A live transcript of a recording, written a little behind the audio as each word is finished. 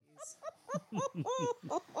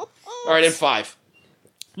All right, in 5,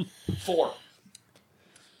 4,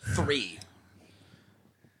 3.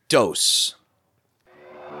 Dose.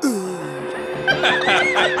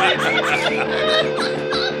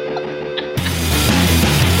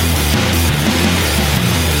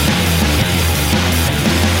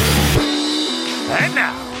 And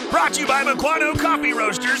now, brought to you by Mequano Coffee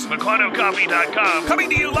Roasters, MequanoCoffee.com, coming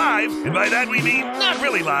to you live, and by that we mean not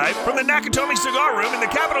really live, from the Nakatomi Cigar Room in the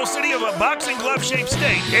capital city of a boxing glove-shaped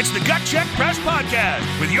state. It's the Gut Check Press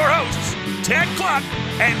Podcast with your hosts, Ted Cluck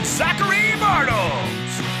and Zachary Bartles.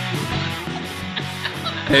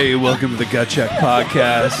 Hey, welcome to the Gut Check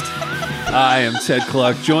Podcast. I am Ted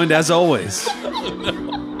Cluck, joined as always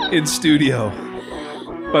in studio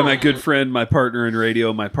by my good friend, my partner in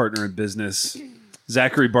radio, my partner in business,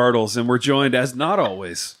 Zachary Bartles, and we're joined, as not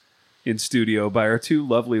always, in studio by our two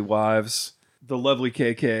lovely wives, the lovely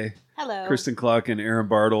KK, hello, Kristen Cluck and Aaron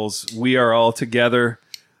Bartles. We are all together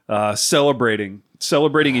celebrating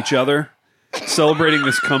each other, celebrating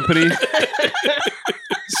this company,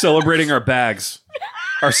 celebrating our bags,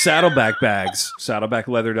 our saddleback bags,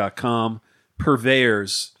 saddlebackleather.com,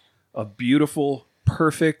 purveyors of beautiful,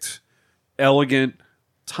 perfect, elegant,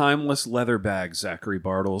 timeless leather bags, Zachary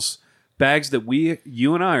Bartles. Bags that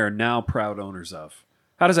you and I are now proud owners of.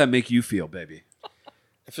 How does that make you feel, baby?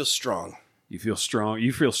 I feel strong. You feel strong.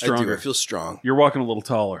 You feel stronger. I feel strong. You're walking a little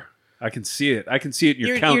taller. I can see it. I can see it in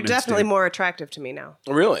your countenance. You're definitely dude. more attractive to me now.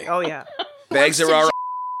 Really? Oh, yeah. Bags are our...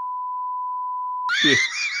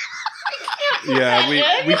 Yeah,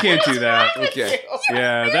 we can't do that. Okay.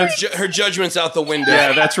 Yeah, that's Her judgment's out the window.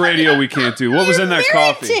 yeah, that's radio we can't do. What was in that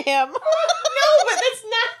coffee? to him. No, but it's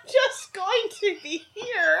not just going to be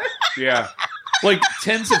here. Yeah. Like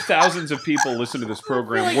tens of thousands of people listen to this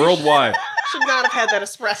program worldwide. Should not have had that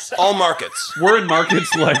espresso. All markets. We're in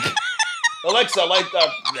markets like... Alexa, light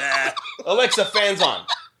the... Alexa, fans on.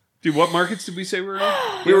 Dude, what markets did we say we were in?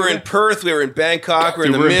 We were in Perth. We were in Bangkok. We were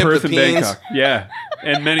in the we're in Mib, Perth the and Peens. Bangkok. Yeah.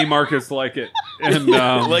 And many markets like it. And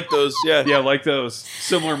Like those, yeah. yeah, like those.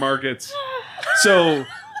 Similar markets. So,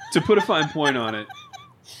 to put a fine point on it,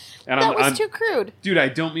 and That was too crude. dude, I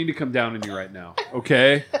don't mean to come down on you right now,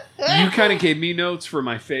 okay? You kind of gave me notes for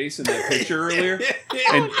my face in that picture earlier.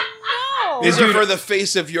 And No. These are for the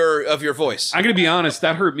face of your voice. I'm going to be honest,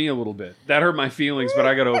 that hurt me a little bit. That hurt my feelings, but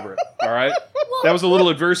I got over it, all right? That was a little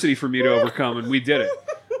adversity for me to overcome, and we did it.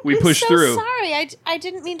 We pushed so through. Sorry, I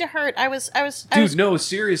didn't mean to hurt. I was Dude, no,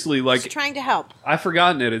 seriously, like, trying to help. I've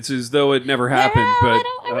forgotten it. It's as though it never happened, No, but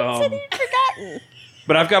I wouldn't say that you'd forgotten.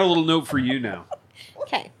 but I've got a little note for you now.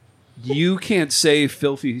 Okay. You can't say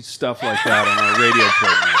filthy stuff like that on our radio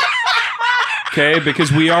program. Okay?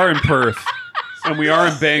 Because we are in Perth. And we are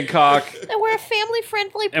in Bangkok. And we're a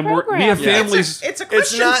family-friendly And program. we have families. It's a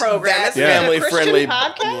Christian not program. that It's not a family-friendly. Christian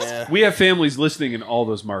podcast. Yeah. We have families listening in all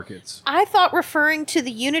those markets. I thought referring to the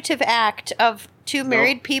unitive act of two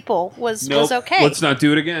married people was okay. Let's not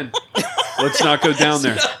do it again. Let's not go down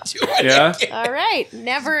there. Yeah? All right,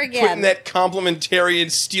 never again. Putting that complementarian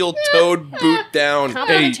steel-toed boot down.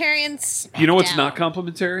 Complementarians. You know what's not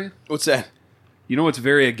complementarian? What's that? You know what's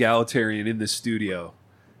very egalitarian in this studio?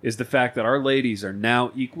 Is the fact that our ladies are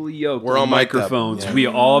now equally yoked We're all on mic'd up. microphones. Yeah. We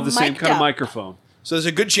all have the same Mic'd kind of up. microphone. So there's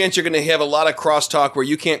a good chance you're going to have a lot of crosstalk where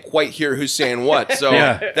you can't quite hear who's saying what. So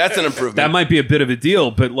Yeah. that's an improvement. That might be a bit of a deal,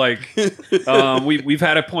 but like we've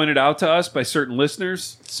had it pointed out to us by certain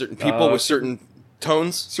listeners, certain people with certain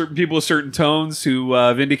tones. certain people with certain tones who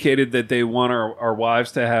have indicated that they want our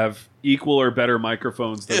wives to have equal or better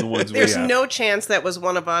microphones than the ones we There's have. no chance that was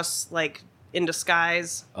one of us, like, in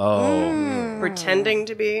disguise, pretending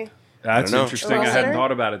to be. That's I don't know. interesting. I Was hadn't there?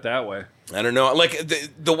 thought about it that way. I don't know. Like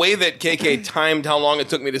the way that KK timed how long it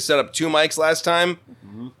took me to set up 2 mics last time,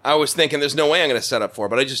 I was thinking there's no way I'm going to set up 4,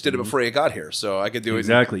 but I just did it before you got here, so I could do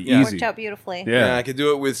Exactly. it. Yeah. Easy. Worked out beautifully. Yeah. I could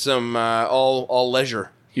do it with some all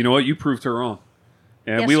leisure. You know what? You proved her wrong.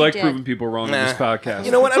 And Yes, we you like did. proving people wrong on this podcast.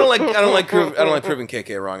 You know what? I don't like proving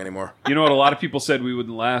KK wrong anymore. You know what? A lot of people said we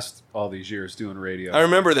wouldn't last all these years doing radio. I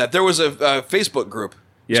remember that. There was a Facebook group.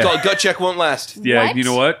 It's Yeah. called Gut Check Won't Last. Yeah, What? you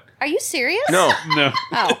know what? Are you serious? No. No.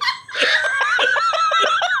 Oh.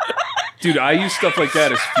 Dude, I use stuff like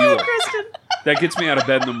that as fuel. That gets me out of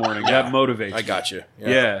bed in the morning. That motivates I me. got you.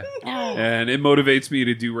 Yeah. Oh. And it motivates me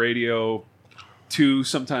to do radio 2,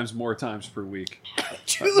 sometimes more times per week.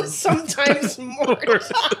 2, sometimes more.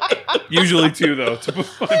 Usually 2, though, to put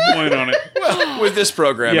a fine point on it. Well, with this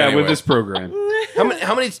program, Yeah, anyway. with this program. How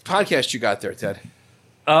many podcasts you got there, Ted?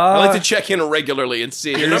 I like to check in regularly and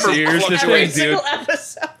see. Your number here's the Every thing, single dude.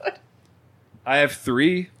 episode. I have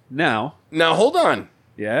 3 now. Now, hold on.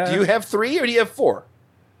 Yeah. Do you have 3 or do you have 4?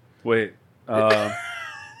 Wait.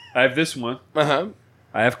 I have this one. Uh-huh.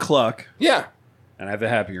 I have Cluck, Yeah. and I have the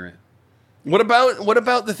Happy Rant. What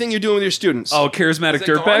about the thing you're doing with your students? Oh, Charismatic Is it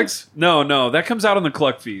gone? Dirtbags? No, that comes out on the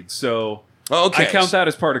Cluck feed, so okay. I count that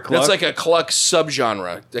as part of Cluck. That's like a Cluck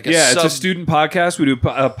subgenre. Like it's a student podcast. We do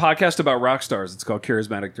a podcast about rock stars. It's called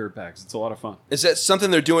Charismatic Dirtbags. It's a lot of fun. Is that something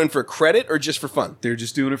they're doing for credit or just for fun? They're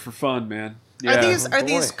just doing it for fun, man. Yeah. Are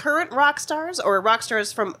these current rock stars or rock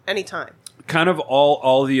stars from any time? Kind of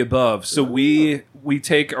all of the above. So we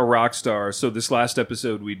take a rock star. So this last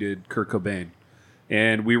episode we did Kurt Cobain.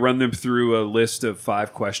 And we run them through a list of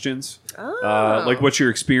 5 questions. Like, what's your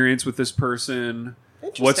experience with this person?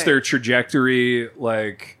 What's their trajectory?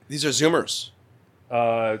 Like, These are Zoomers.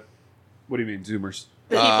 What do you mean, Zoomers?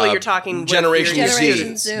 The people you're talking Generation with.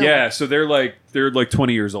 Generation Zoom. Yeah, so they're like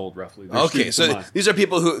 20 years old, roughly. They're Okay, students of so mine. these are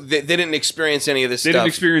people who they didn't experience any of this They stuff didn't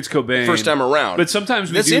experience Cobain first time around. but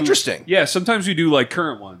sometimes we That's do. interesting. Yeah, sometimes we do like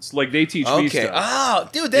current ones. Like they teach me Okay. stuff. Oh,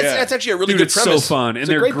 dude, that's actually a really Dude, good it's premise. so fun, and It's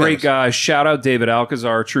a they're great premise. guys. Shout out David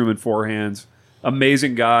Alcazar, Truman Forehands,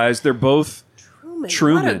 amazing guys. They're both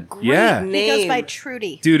Truman. What a great Yeah. name. He goes by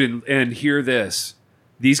Trudy. dude. And hear this: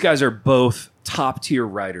 these guys are both top tier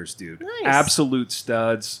writers, dude. Nice. Absolute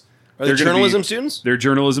studs. Are they They're gonna journalism be- students? They're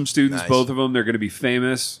journalism students, Nice. both of them. They're going to be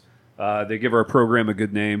famous. They give our program a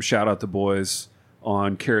good name. Shout out the boys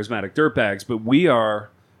on Charismatic Dirtbags. But we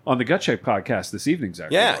are on the Gut Check podcast this evening,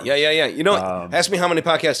 Zach. Yeah. You know, ask me how many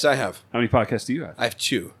podcasts I have. How many podcasts do you have? I have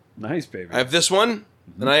 2. Nice, baby. I have this one,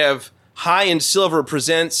 and I have High and Silver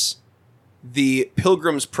presents the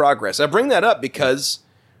Pilgrim's Progress. I bring that up because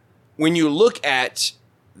when you look at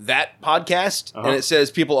that podcast and it says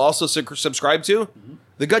people also subscribe to,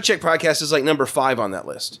 the Gut Check podcast is like number 5 on that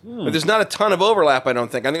list. But there's not a ton of overlap, I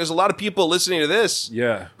don't think. I think there's a lot of people listening to this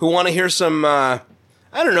Yeah. who want to hear some,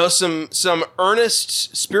 I don't know, some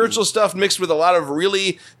earnest spiritual stuff mixed with a lot of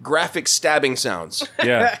really graphic stabbing sounds.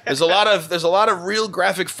 Yeah. There's a lot of real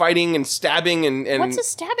graphic fighting and stabbing and What's a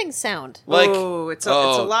stabbing sound? like It's a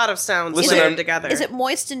lot of sounds Listen, layered I'm- together. Is it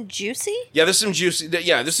moist and juicy? there's some juicy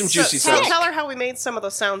So sounds. tell her how we made some of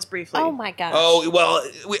those sounds briefly. Oh my gosh. Oh well,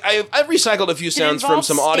 I've recycled a few sounds from involve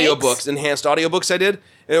some steaks? audiobooks, enhanced audiobooks I did. And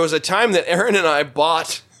there was a time that Aaron and I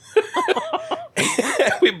bought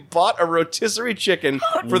we bought a rotisserie chicken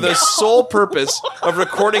for the sole purpose of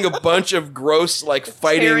recording a bunch of gross like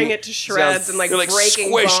fighting, Tearing it to shreds sounds. and, like, You're,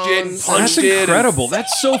 breaking squished it, bones. punched That's it. and- incredible.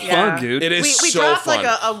 That's so Yeah. fun, dude. It is We so dropped fun.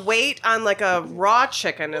 like a weight on like a raw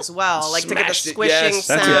chicken as well, like to get the Smashed it, squishing yes.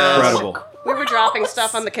 That's sound. incredible. We were dropping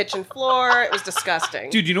stuff on the kitchen floor. It was disgusting.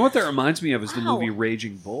 Dude, you know what that reminds me of is the Wow. movie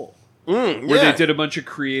Raging Bull. Yeah. Where they did a bunch of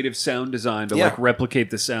creative sound design to Yeah. like replicate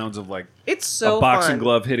the sounds of like it's so a boxing fun.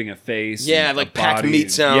 glove hitting a face. Yeah, and like a packed body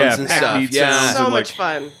meat sounds and packed stuff. meat Yeah. sounds So and, much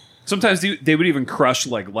like, fun. Sometimes they would even crush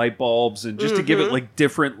like light bulbs and just to give it like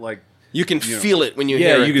different like You can know. feel it when you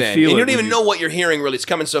Yeah, hear it. you can then. feel and it you don't when even you- know what you're hearing. Really, it's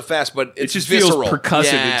coming so fast, but it it's just visceral. feels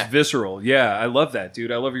percussive. Yeah. It's visceral. Yeah, I love that,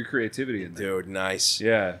 dude. I love your creativity in there. Dude, nice.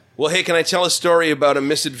 Yeah, Well, hey, can I tell a story about a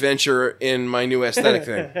misadventure in my new aesthetic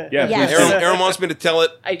thing? yeah. Yes. please do. Aaron wants me to tell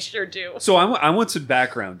it. I sure do. So I want some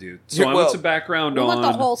background, dude. So Yeah, I well, want some background We on want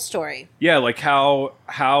the whole story. yeah, like how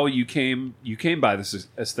you came by this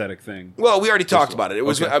aesthetic thing. Well, we already talked about it. It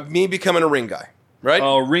was Okay. me becoming a ring guy, right?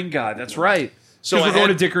 Oh, ring guy. That's right. So So I we're going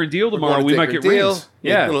to had- Dicker and Deal We're tomorrow. going to We might Dicker get Deal. rings.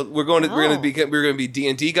 Yeah. we're going to be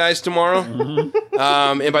D&D guys tomorrow.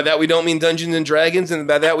 Mm-hmm. And by that we don't mean Dungeons and Dragons, and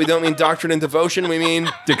by that we don't mean Doctrine and Devotion. We mean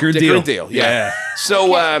Dicker and Dicker Deal. and Deal. Yeah. So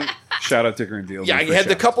Shout out Dicker and Deal. yeah, I dude, for had the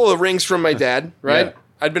sure. couple of rings from my dad. Right. Yeah.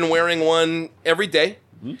 I'd been wearing one every day.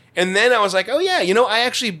 Mm-hmm. And then I was like, oh yeah, I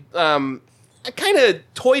actually I kind of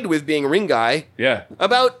toyed with being a ring guy Yeah.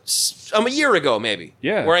 about a year ago, maybe.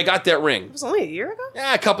 Yeah. Where I got that ring. It was only a year ago.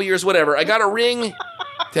 Yeah, a couple years, whatever. I got a ring.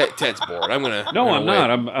 Ted's bored. I'm gonna. No, I'm wait.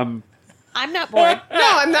 not. I'm I'm not bored. No,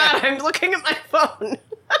 I'm not. I'm looking at my phone.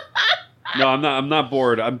 no, I'm not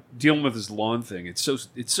bored. I'm dealing with this lawn thing. It's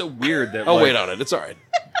so weird that I'll like, wait on it. It's all right.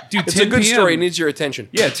 dude. It's 10 a good PM, story. It needs your attention.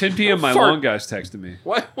 Yeah, 10 p.m. My Fart. lawn guy's texting me.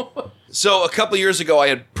 What? So a couple of years ago, I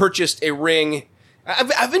had purchased a ring.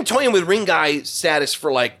 I've been toying with ring guy status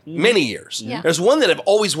for like many years. Yeah. There's one that I've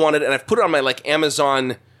always wanted, and I've put it on my like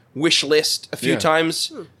Amazon wish list a few Yeah.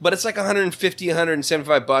 times, but it's like 150,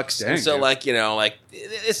 175 bucks. Dang, and so dude. like,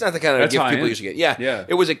 it's not the kind of That's gift high people end. usually get. Yeah. Yeah.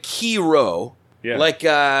 It was a key row. Yeah. Like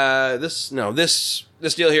this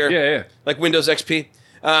deal here. Yeah. Like Windows XP.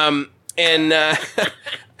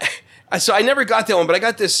 So I never got that one, but I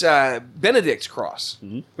got this Benedict cross,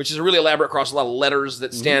 which is a really elaborate cross, a lot of letters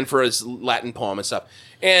that stand for his Latin poem and stuff.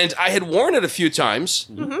 And I had worn it a few times.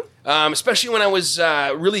 Especially when I was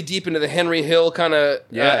really deep into the Henry Hill kind of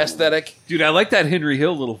aesthetic. Dude, I like that Henry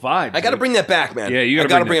Hill little vibe. I got to bring that back, man. Yeah, you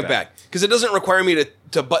got to bring it back. Because it doesn't require me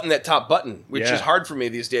to button that top button, which is hard for me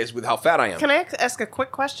these days with how fat I am. Can I ask a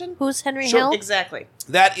quick question? Who's Henry Hill? Exactly.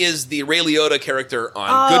 That is the Ray Liotta character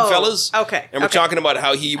on Goodfellas. Okay. And we're talking about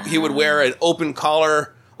how he would wear an open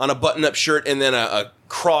collar on a button-up shirt and then a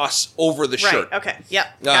cross over the shirt. Right, okay.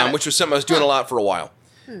 Yep. Which was something I was doing a lot for a while.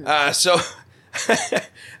 So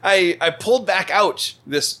I pulled back out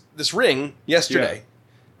this ring yesterday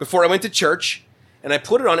before I went to church, and I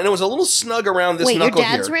put it on, and it was a little snug around this knuckle here. Wait,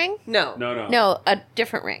 your dad's ring? No. No, a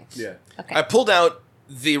different ring. Yeah. Okay. I pulled out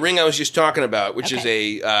the ring I was just talking about, which is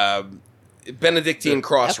a Benedictine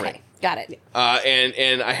cross ring. Got it.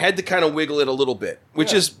 And I had to kind of wiggle it a little bit,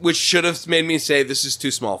 which should have made me say this is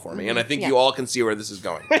too small for me, and I think you all can see where this is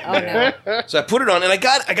going. Oh no. So I put it on, and I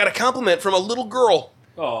got a compliment from a little girl.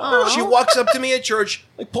 Oh. She walks up to me at church,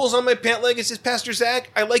 like pulls on my pant leg and says, "Pastor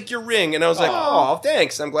Zach, I like your ring." And I was like, "Oh,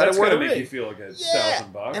 thanks. I'm glad That's I wore the gonna make you ring." feel like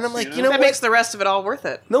 $1,000. And I'm like, you know That what? makes the rest of it all worth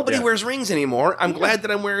it. Nobody wears rings anymore. I'm glad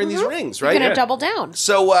that I'm wearing these rings, right? You're gonna double down.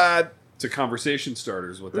 So It's a conversation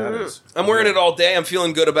starter is what that is. I'm wearing it all day. I'm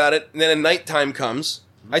feeling good about it. And then a nighttime comes.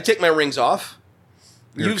 I take my rings off.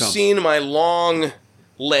 Here it You've comes. seen my long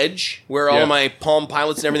ledge where all my Palm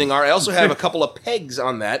Pilots and everything are. I also have a couple of pegs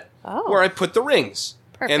on that where I put the rings.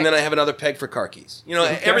 Perfect. And then I have another peg for car keys. You know,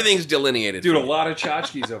 everything's delineated. Dude, for a me. lot of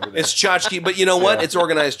tchotchkes over there. It's tchotchke, but you know what? Yeah. It's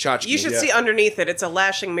organized tchotchke. You should see underneath it. It's a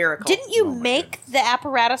lashing miracle. Didn't you make the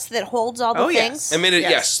apparatus that holds all the things? I made it,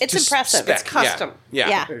 yes. It's to impressive. spec, It's custom.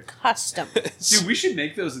 Yeah. Custom. Dude, we should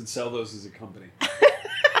make those and sell those as a company.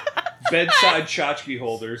 Bedside tchotchke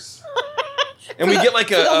holders. And we get like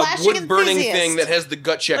for the a lashing wood-burning enthusiast. thing that has the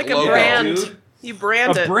gut check Like a logo. brand. Dude. You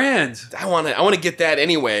brand A it. brand. I want to get that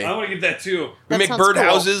anyway. I want to get that too. We That make sounds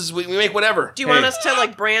birdhouses. We make whatever. Do you want us to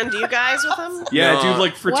like brand you guys with them? Yeah, No. dude,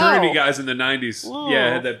 like fraternity Whoa. guys in the 90s. Whoa.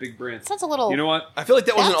 Yeah, had that big brand. Sounds a little. You know what? I feel like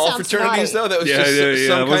that wasn't That all sounds fraternities, naughty. though. That was Yeah, just yeah,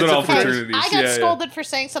 some it wasn't kinds all of fraternities. fraternities. I got Yeah, scolded for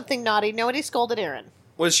saying something naughty. Nobody scolded Aaron.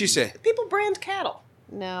 What did she say? People brand cattle.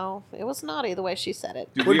 No, it was naughty the way she said it.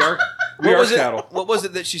 Dude, we are What was cattle. it? What was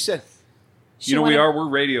it that she said? She You know, wanted- we're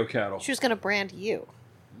radio cattle. She was going to brand you.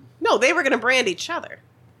 No, they were going to brand each other.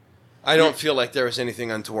 I don't feel like there was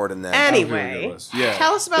anything untoward in that. Anyway, Yeah.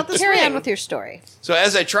 tell us about this Carry ring. on with your story. So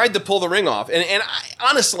as I tried to pull the ring off, and I,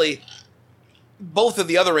 honestly, both of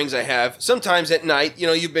the other rings I have, sometimes at night, you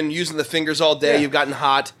know, you've been using the fingers all day, Yeah. you've gotten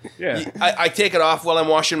hot. Yeah. I take it off while I'm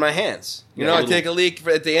washing my hands. You know, I take a leak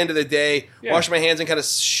at the end of the day, Yeah. wash my hands, and kind of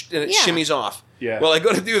and it Yeah. shimmies off. Yeah. Well, I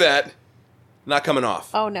go to do that, not coming off.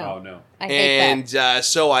 Oh, no. Oh, no. I hate that. And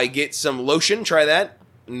so I get some lotion, try that.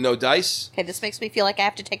 No dice. Okay, this makes me feel like I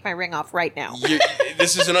have to take my ring off right now.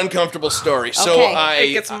 This is an uncomfortable story. So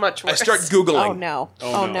Okay. It gets much I worse. start Googling. Oh, no.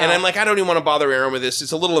 Oh, Oh, no. no. And I'm like, I don't even want to bother Aaron with this.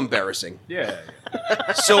 It's a little embarrassing. Yeah.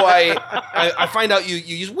 So I find out you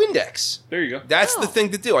use Windex. There you go. That's the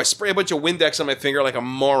thing to do. I spray a bunch of Windex on my finger like a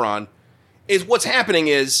moron. Is what's happening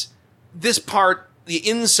is this part, the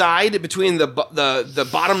inside between the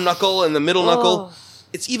bottom knuckle and the middle knuckle,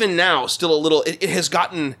 it's even now still a little. It has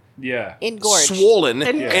gotten Yeah. Engorged. swollen,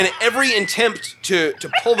 And- and every attempt to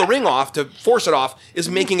pull the ring off, to force it off, is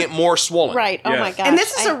making it more swollen. Right. Oh, Yeah. my gosh. And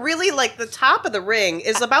this is a really like the top of the ring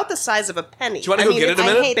is about the size of a penny. Do you wanna go get it a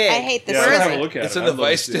minute? big. I hate this. Yeah, Where I'll is have it? a look at It's it. in the I'd love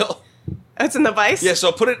to vice see it. still. It's in the vice. Yeah,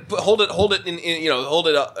 so hold it hold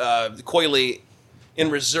it coyly in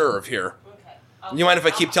reserve here. You mind if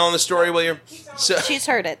I keep telling the story while you're? She's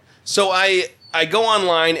heard it. So I go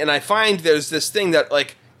online and I find there's this thing that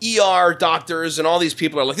like ER doctors and all these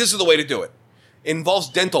people are like, this is the way to do it. It involves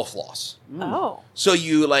dental floss. Oh. So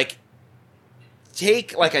you like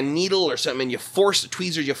take like a needle or something and you force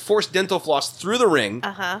tweezers, you force dental floss through the ring,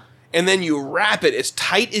 Uh-huh. and then you wrap it as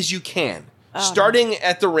tight as you can. Starting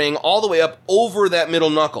at the ring all the way up over that middle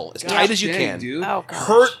knuckle, as tight as you dang, can. dude. Oh, gosh.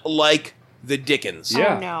 Hurt like the dickens.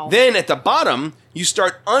 Yeah. Oh, no. Then at the bottom, you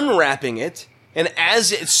start unwrapping it, and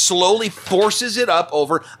as it slowly forces it up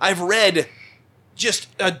over, I've read just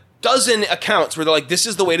a dozen accounts where they're like, this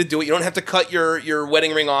is the way to do it. You don't have to cut your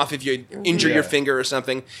wedding ring off if you injure your finger or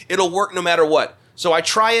something. It'll work no matter what. So I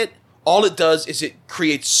try it. All it does is it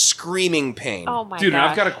creates screaming pain. Oh, my Dude, and gosh.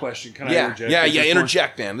 I've got a question. Can I yeah, interject? yeah, at yeah. this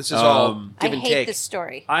Interject, man. This is Um, all I give and hate take. this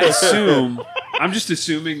story. point? I assume, I'm just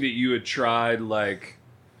assuming that you had tried, like,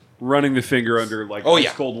 running the finger under, like, Oh, ice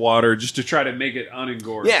yeah. cold water just to try to make it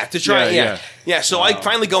unengorged. Yeah, to try. Yeah. So I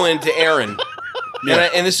finally go into Erin,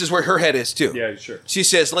 and this is where her head is too. Yeah, sure. She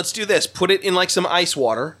says, let's do this. Put it in like some ice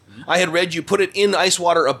water. I had read you put it in ice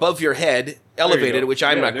water above your head elevated, which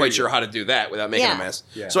I'm Yeah, not there quite you sure go. how to do that without making Yeah. a mess.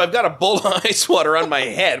 Yeah. So I've got a bowl of ice water on my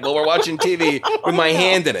head while we're watching TV with my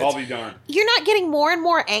hand in it. I'll be darned. You're not getting more and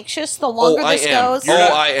more anxious the longer I this am. goes.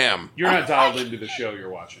 I am. You're not dialed into the show you're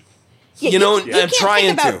watching. You know, you I'm can't trying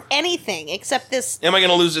think about to. anything except this. Am I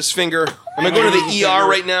going to lose this finger? Am I going to the ER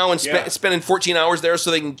right now and Yeah. spending 14 hours there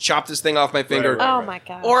so they can chop this thing off my finger? Right. Oh my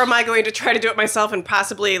gosh. Or am I going to try to do it myself and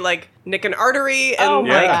possibly like nick an artery? And oh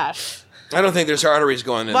my Yeah. gosh. I don't think there's arteries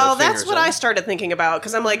going in well, the that's fingers, what huh? I started thinking about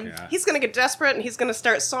because I'm like, Yeah. he's going to get desperate and he's going to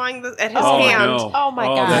start sawing at his Oh, hand, no. Oh, my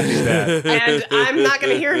gosh. That'd be bad. and I'm not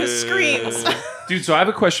going to hear his screams. Dude, so I have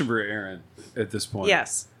a question for Aaron at this point.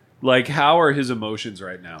 Yes. Like, how are his emotions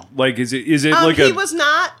right now? Like, is it like he a... was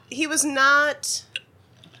not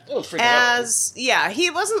Oh, freaking out. as he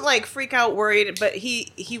wasn't like freak out worried, but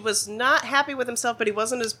he was not happy with himself, but he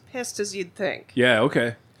wasn't as pissed as you'd think. Yeah,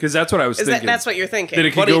 okay. Because that's what I was thinking. That's what you're thinking? That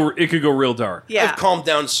it could go real dark. yeah. I've calmed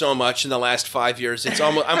down so much in the last 5 years. It's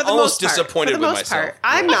almost I'm For the almost most part. disappointed For the with most myself. part.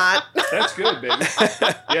 I'm not. That's good, baby.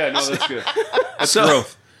 Yeah, no, that's good. That's So,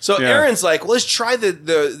 growth. so Yeah. Aaron's like, well, let's try the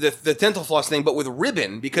dental floss thing, but with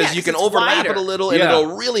ribbon because Yeah, you can 'cause it's overlap wider. it a little and Yeah.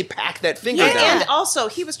 it'll really pack that finger And, down. and also,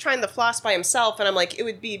 he was trying the floss by himself, and I'm like, it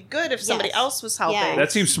would be good if somebody Yes. else was helping. Yeah.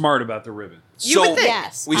 That seems smart about the ribbon. You So would think.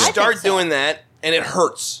 Yes. we I think start so. doing that, and it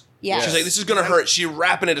hurts. Yes. She's like, this is going to hurt. She's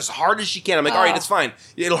wrapping it as hard as she can. I'm like, all right, Oh. it's fine.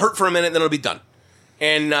 It'll hurt for a minute, then it'll be done.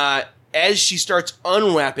 And as she starts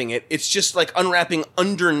unwrapping it, it's just like unwrapping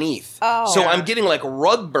underneath. Oh. So I'm getting like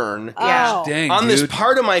rug burn Yeah. Oh. Dang, on dude. this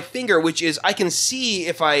part of my finger, which is I can see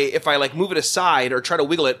if I like move it aside or try to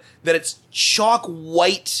wiggle it, that it's chalk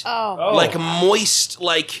white, Oh. like moist,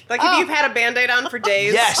 like Like if you've had a Band-Aid on for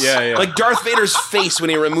days. yes, Yeah, yeah. like Darth Vader's face when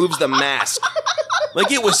he removes the mask.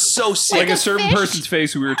 Like it was so sick. Like a certain fish? person's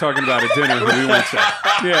face who we were talking about at dinner who we went to.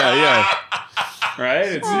 Yeah, yeah. Right?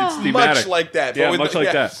 It's thematic. much like that. Yeah, with much the- like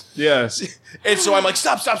yeah. that. Yeah. And so I'm like,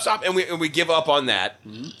 stop, and we give up on that.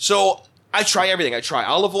 So I try everything. I try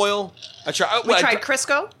olive oil. I try. We tried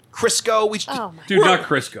Crisco. Crisco. Oh my. Dude, not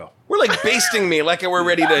Crisco. We're like basting me, like we're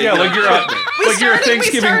ready to. Yeah, like you're a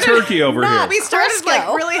Thanksgiving turkey over No, here. We started like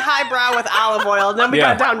Crisco. really highbrow with olive oil, and then we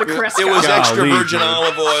Yeah. got down to Crisco. It was Golly, extra virgin dude.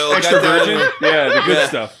 olive oil. Extra got down- virgin? Yeah, the good Yeah.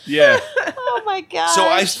 stuff. Yeah. Oh my gosh. So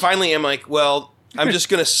I finally am like, well, I'm just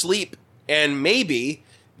gonna sleep, and maybe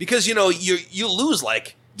because you lose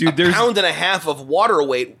like Dude, a there's- pound and a half of water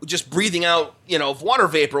weight just breathing out of water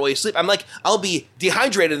vapor while you sleep. I'm like, I'll be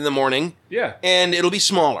dehydrated in the morning, Yeah. and it'll be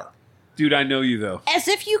smaller. Dude, I know you, though. As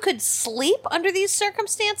if you could sleep under these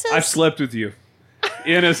circumstances. I've slept with you.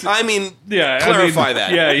 I mean, Yeah, clarify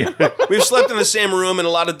that. Yeah, yeah. We've slept in the same room in a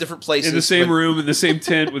lot of different places. In the same but room, in the same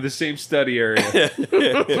tent, with the same study area.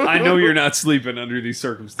 I know you're not sleeping under these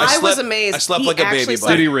circumstances. I was slept- amazed. I slept He like a baby, actually bud.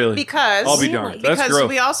 slept Did he really? Because I'll be Really? darned. That's because gross.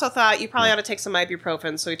 we also thought you probably ought to take some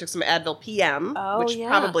ibuprofen, so he took some Advil PM, Oh, which yeah.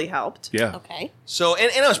 probably helped. Yeah. Okay. So,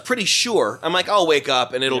 and I was pretty sure. I'm like, I'll wake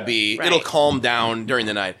up and it'll Yeah. be, Right. it'll calm down during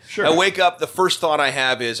the night. Sure. I wake up, the first thought I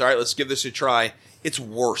have is, all right, let's give this a try. It's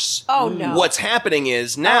worse. Oh, no. What's happening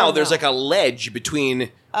is now Oh, there's no. like a ledge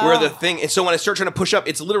between where the Oh. thing, and so when I start trying to push up,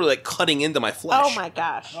 it's literally like cutting into my flesh. Oh my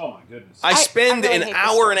gosh. Oh, my goodness. I spend I really an hate this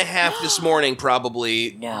hour stuff. and a half this morning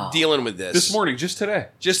probably No. dealing with this. This morning, just today.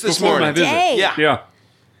 Just this Before my morning. visit. Day. Yeah. Yeah.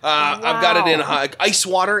 I've got it in Wow. ice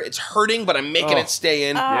water. It's hurting, but I'm making Oh. it stay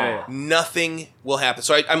in. Yeah, yeah. Nothing will happen.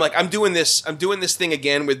 So I'm like, I'm doing this thing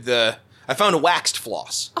again with I found a waxed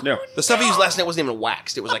floss. Yeah. The stuff I used last night wasn't even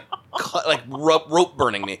waxed. It was like rope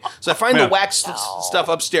burning me. So I find Yeah. the waxed stuff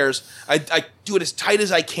upstairs. I do it as tight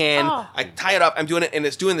as I can. Oh. I tie it up. I'm doing it, and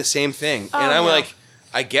it's doing the same thing. And I'm no. like,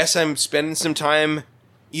 I guess I'm spending some time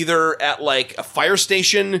either at like a fire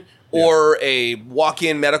station or a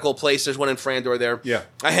walk-in medical place. There's one in Frandor there. Yeah.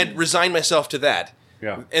 I had resigned myself to that.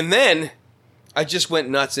 Yeah. And then I just went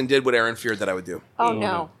nuts and did what Aaron feared that I would do. Oh no.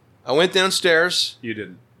 no. I went downstairs. You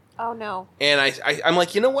didn't. Oh no. And I'm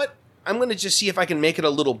like, you know what? I'm going to just see if I can make it a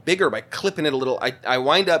little bigger by clipping it a little. I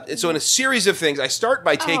wind up. So in a series of things, I start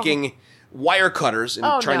by taking wire cutters and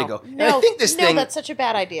Oh trying no. to go. No. And I think this no, thing, that's such a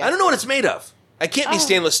bad idea. I don't know what it's made of. I can't be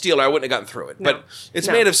stainless steel or I wouldn't have gotten through it. No. But it's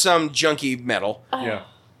No. made of some junky metal. Yeah.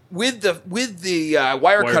 With the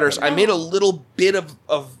wire cutters, cutters. I made a little bit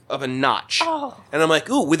of a notch. Oh. And I'm like,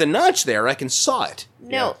 ooh, with a notch there, I can saw it.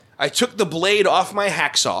 No. I took the blade off my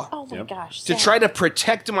hacksaw. Oh my Yep. gosh. To Sam. try to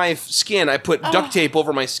protect my skin, I put duct tape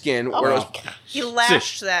over my skin. Oh where it my was, gosh. He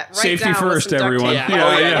lashed that right Safety down with first, some duct everyone. tape. Yeah,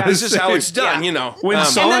 oh, yeah, yeah. this is how it's done, Yeah. you know. When Um,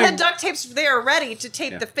 saw- And then Sawing- the duct tape's there ready to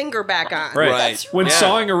tape the finger back on. Right. Right. When Yeah.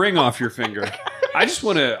 sawing a ring off your finger. I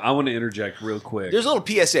want to interject real quick. there's a little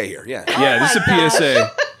PSA here, yeah. Yeah, this is my a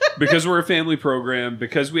PSA. Because we're a family program,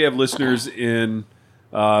 because we have listeners in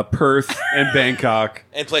Perth and Bangkok.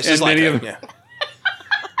 And places like many that. other,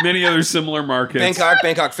 many other similar markets.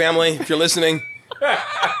 Bangkok family, if you're listening.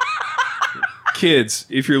 Kids,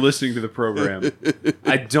 if you're listening to the program,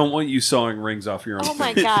 I don't want you sawing rings off your own. Oh my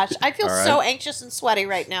finger. gosh, I feel All right. so anxious and sweaty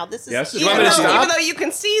right now. This is Yes, you want me to stop? Even though you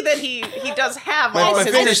can see that he does have My all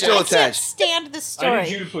finger's scissors. still I can't attached. stand this I story.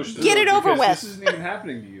 need you to push through Get it over because with. This isn't even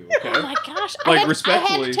happening to you. Okay? Oh my gosh, Like, I had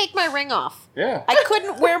respectfully- to take my ring off. Yeah. I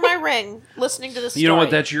couldn't wear my ring listening to this story. You know what?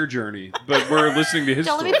 That's your journey, but we're listening to his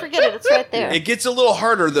Don't let story. me forget it. It's right there. It gets a little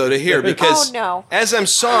harder though to hear because Oh, no. as I'm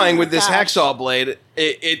sawing with this gosh. hacksaw blade,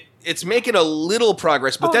 it's making a little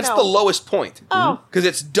progress, but Oh, that's no. the lowest point Oh. because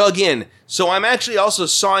it's dug in. So I'm actually also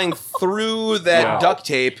sawing through that Wow. duct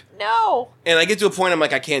tape, No. and I get to a point I'm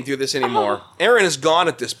like, I can't do this anymore. Aaron is gone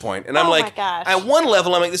at this point, and I'm Oh, my like, gosh. at one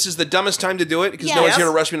level, I'm like, this is the dumbest time to do it because no one's Yes. here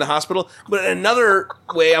to rush me to the hospital. But at another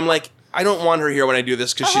way, I'm like, I don't want her here when I do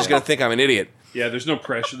this because she's going to think I'm an idiot. Yeah, there's no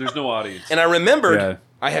pressure. There's no audience. And I remembered Yeah.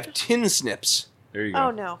 I have tin snips. There you go.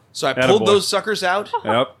 Oh no. So I pulled Attaboy. those suckers out.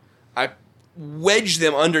 Yep. I wedge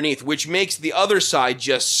them underneath, which makes the other side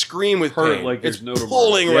just scream with Hurt pain. like there's it's no tomorrow.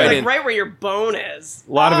 pulling Yeah. right Like in. right where your bone is.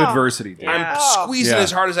 A lot of Oh. adversity, dude. I'm Oh. squeezing Yeah.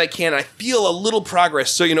 as hard as I can. I feel a little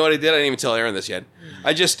progress. So you know what I did? I didn't even tell Aaron this yet.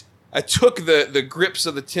 I took the grips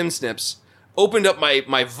of the tin snips, opened up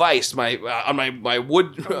my vise, on my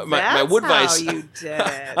wood my wood That's vise how you did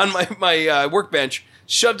it. on my workbench,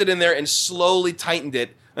 shoved it in there, and slowly tightened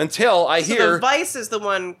it until I So hear. the vice is the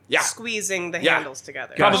one Yeah. squeezing the Yeah. handles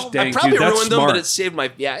together. Gosh I dang, probably dude, that's ruined them, smart. but it saved my.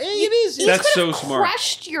 Yeah, it is. You That's could have so smart.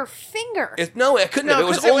 crushed your finger. No, I couldn't No, have. It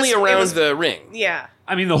was 'cause it only was- it around was- the ring. Yeah.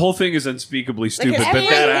 I mean, the whole thing is unspeakably stupid, his but that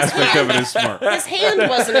hand- aspect of it is smart. His hand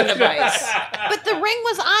wasn't in the vice. But the ring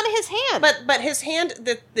was on his hand. But his hand,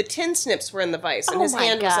 the tin snips were in the vice, and oh his my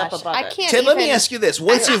hand gosh. was up above I it. can't Ted, let me even- ask you this: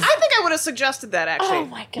 once I you've think I would have suggested that, actually. Oh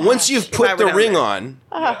my god. once you've If I put were the down ring there. on,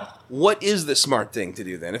 what is the smart thing to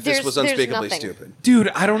do then? If this There's- was there's unspeakably nothing. stupid, Dude,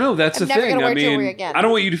 I don't know. That's I'm the never thing. gonna I wear jewelry mean, again. I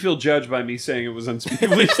don't want you to feel judged by me saying it was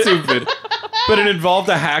unspeakably stupid, but it involved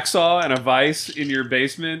a hacksaw and a vise in your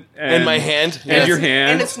basement and my hand, and your And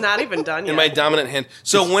hand. it's not even done yet. in my dominant hand.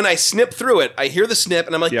 So when I snip through it, I hear the snip,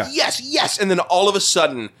 and I'm like, Yeah. yes, and then all of a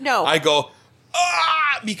sudden, No. I go,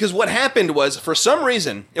 because what happened was, for some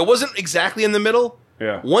reason, it wasn't exactly in the middle.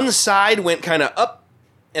 Yeah. One side went kind of up,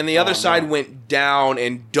 and the other no. side went down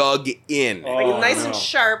and dug in. Oh, nice no. and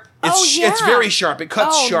sharp. It's yeah. it's very sharp. It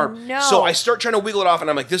cuts Oh, sharp. no. So I start trying to wiggle it off, and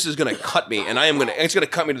I'm like, "This is going to cut me, and it's going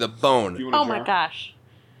to cut me to the bone." You want a Oh my jar? gosh.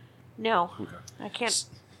 No. I can't.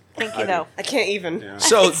 Thank you I though. I can't even. Yeah.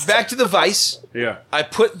 So back to the vice. Yeah. I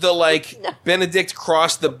put the Benedict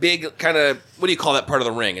cross the big kind of what do you call that part of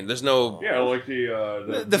the ring? And there's no Yeah, like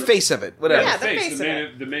the face of it, whatever. Yeah, the the face, face the of main,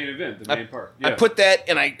 it. the main event, the main part. Yeah. I put that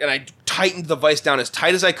and I tightened the vice down as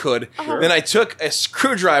tight as I could. Sure. Then I took a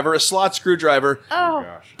screwdriver, a slot screwdriver, Oh.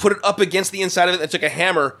 Gosh. put it up against the inside of it. I took a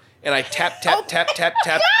hammer and I tap, tap, tap, tap,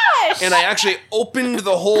 tap. Gosh! And I actually opened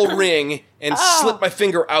the whole ring and slipped my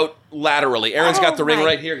finger out laterally. Aaron's got the ring my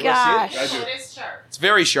right here. You wanna see it? gosh. I do. It is sharp. It's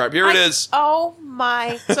very sharp. Here it is. Oh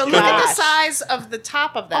my. So look at the gosh. size of the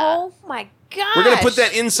top of that. Oh my gosh. We're going to put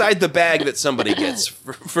that inside the bag that somebody gets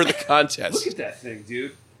for the contest. Look at that thing,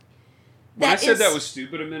 dude. When I That said is- that was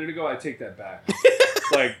stupid a minute ago, I take that back.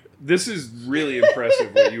 Like, this is really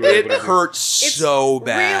impressive what you were It able to do. hurts It's so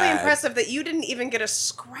bad. really impressive that you didn't even get a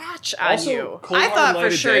scratch on Also, you. cold I hard thought light for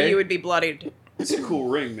of sure day. you would be bloodied. It's a cool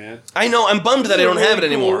ring, man. I know. I'm bummed that I don't have it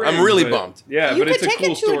anymore. I'm really bummed. Yeah, You but could it's a take cool it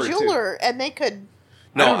to story a jeweler and they could.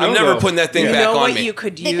 No, I don't I'm know, never though. putting that thing Yeah. You back know on what me. you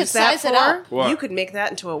could They use could that size it up. for? What? You could make that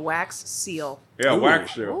into a wax seal. too. Yeah, Ooh.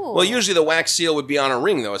 wax seal. Ooh. Well, usually the wax seal would be on a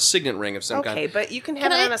ring, though, a signet ring of some Okay, kind. but you can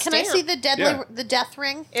have Can it on I a can I stamp. see the deadly Yeah. the death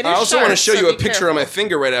ring? It I is also want to sharp, show you so a be picture on my careful.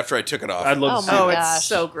 finger right after I took it off. I'd love Oh to see my Oh, that. gosh. it's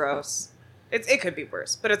so gross. It could be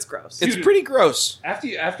worse, but it's gross. It's Dude. pretty gross.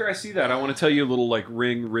 After I see that, I want to tell you a little like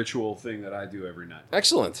ring ritual thing that I do every night.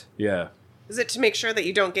 Excellent. Yeah, Is it to make sure that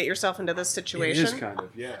you don't get yourself into this it situation? is kind of.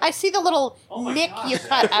 Yeah. I see the little Oh my nick God, you man.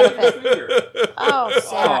 cut out of it. Finger. Oh,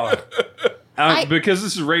 sad. Oh. Because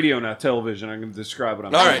this is radio, not television, I'm going to describe what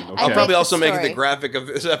I'm All saying. right. Okay? I'll hate probably the also make it story. the graphic of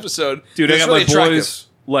this episode. Dude, I It's got really my attractive. boys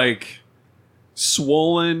like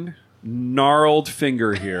swollen, gnarled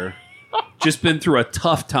finger here. Just been through a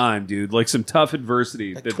tough time, dude. Like some tough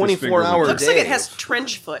adversity. Like that this 24 finger went hours. through. Looks like Dave. it has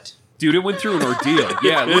trench foot. Dude, it went through an ordeal.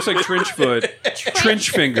 Yeah, it looks like trench foot, trench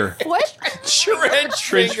finger, What?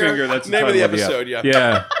 trench finger. That's the name of the title episode. Yeah.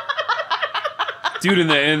 Yeah. Dude, in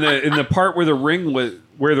the part where the ring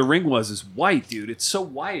was is white, dude. It's so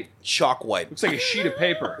white. Chalk white. Looks like a sheet of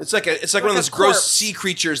paper. It's like one of Like those a gross corpse. sea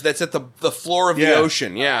creatures that's at the floor of Yeah. the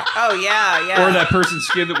ocean. Yeah. Oh, yeah, yeah. Or that person's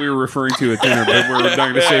skin that we were referring to at dinner, but we're not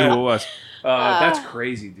going to say who it was. That's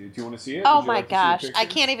crazy, dude. Do you want to see it? Oh Would you my like to see a gosh, picture? I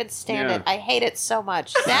can't even stand Yeah. it. I hate it so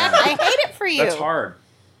much. Zach, I hate it for you. That's hard.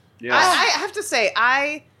 Yeah. I have to say,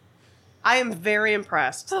 I am very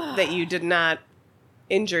impressed that you did not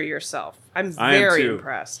injure yourself. I'm I am very too.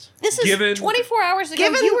 impressed. This is Given- 24 hours ago.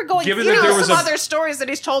 Given- You were going given through that there was some a- other stories that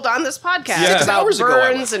he's told on this podcast Yeah. 6 about hours ago I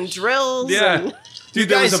burns was. and drills. Yeah. And Dude,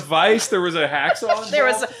 there was guys- a vice. There was a hacksaw. there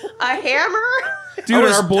was a hammer. Dude, I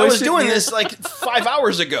was, our boy I was sitting doing here- this like 5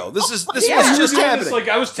 hours ago. This was You just were doing happening. this, like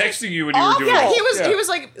I was texting you when you were doing Yeah, it. he was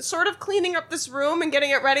like sort of cleaning up this room and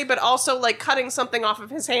getting it ready, but also like cutting something off of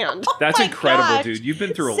his hand. That's my incredible, gosh. dude. You've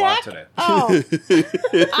been through a Zach, lot today.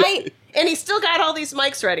 Oh, And he still got all these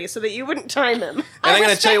mics ready so that you wouldn't time him. And I I'm gonna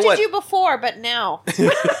respected tell you what, you before, but now.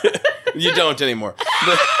 you don't anymore.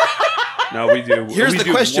 But No, we do. here's We the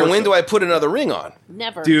do question: more when so. do I put another ring on?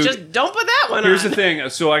 Never. Dude, Just don't put that one here's on. the thing.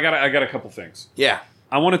 So I got a couple things. Yeah.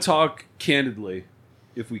 I want to talk candidly,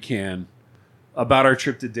 if we can, about our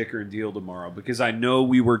trip to Dicker and Deal tomorrow because I know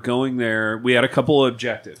we were going there. We had a couple of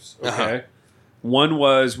objectives. Okay, Uh-huh. one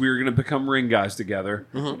was we were going to become ring guys together.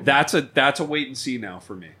 Mm-hmm. That's a wait and see now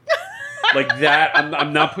for me. Like that,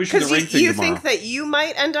 I'm not pushing the Because ring thing you tomorrow. think that you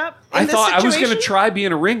might end up in I this thought I was going to situation? try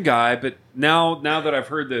being a ring guy, but now that I've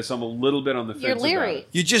heard this, I'm a little bit on the fence. You're about leery. it.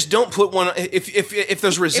 You just don't put one. If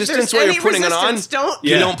there's resistance while any you're putting it on, resistance, don't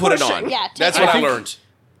you Yeah. don't put it pushing. on. Yeah, take That's it what off. I learned.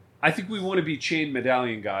 I think we want to be chain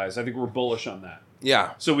medallion guys. I think we're bullish on that.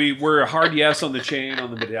 Yeah. So we're a hard yes on the chain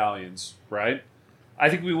on the medallions, right? I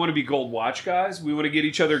think we want to be gold watch guys. We want to get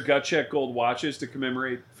each other gut check gold watches to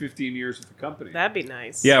commemorate 15 years with the company. That'd be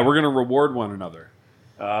nice. Yeah, we're going to reward one another.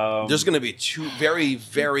 There's going to be two very,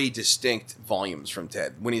 very distinct volumes from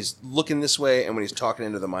Ted when he's looking this way and when he's talking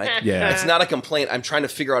into the mic. Yeah. It's not a complaint. I'm trying to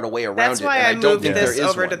figure out a way around That's it. why and I I don't moved think this there is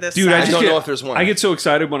over one. to this Dude, side. I just don't get, know if there's one. I get so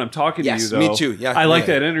excited when I'm talking Yes, to you, though. me too. Yeah, I like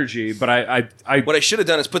yeah. that energy, but I What I should have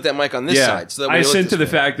done is put that mic on this yeah, side. So that I we look assent to the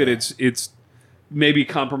this way. fact that it's maybe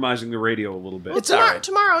compromising the radio a little bit. It's all right.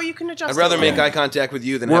 Tomorrow you can adjust. I'd rather it. make eye contact with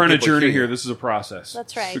you than We're have on a people journey hear here. you. This is a process.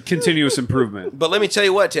 That's right. It's a continuous improvement. But let me tell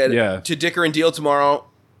you what, Ted. Yeah. To Dicker and Deal tomorrow,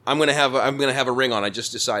 I'm gonna have a ring on. I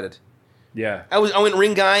just decided. Yeah. I went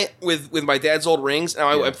ring guy with my dad's old rings.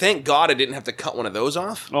 Now Yeah. I thank God I didn't have to cut one of those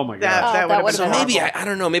off. Oh my That, god. that that would have would've been been Maybe horrible. I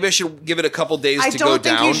don't know. Maybe I should give it a couple days I to go don't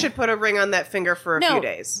think down. you should put a ring on that finger for a No, few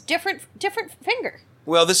days. different finger.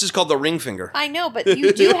 Well, this is called the ring finger. I know, but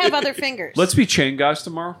you do have other fingers. Let's be chain guys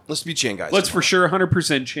tomorrow. Let's be chain guys. Let's for sure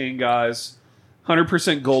 100% chain guys,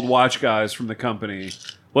 100% gold watch guys from the company.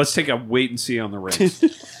 Let's take a wait and see on the rings.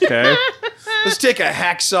 Okay? Let's take a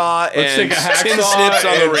hacksaw Let's and take a hacksaw tin snips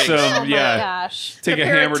on the and rings. some- Oh my yeah. gosh. Take a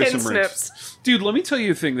pair of hammer to tin some rings. snips. Dude, let me tell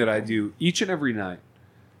you a thing that I do each and every night.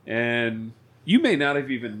 And you may not have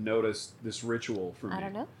even noticed this ritual for me. I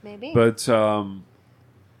don't know. Maybe. But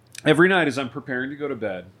every night as I'm preparing to go to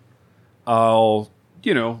bed, I'll,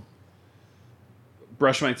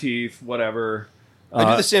 brush my teeth, whatever.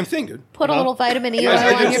 I do the same thing, dude. Put a little vitamin E You oil guys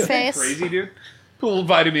do on your something face. Crazy, dude. Put a little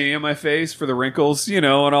vitamin E on my face for the wrinkles, and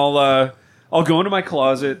I'll go into my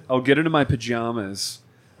closet. I'll get into my pajamas,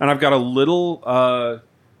 and I've got a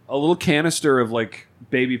little canister of like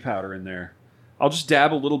baby powder in there. I'll just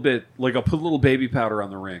dab a little bit, like I'll put a little baby powder on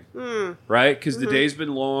the ring, right? Because the day's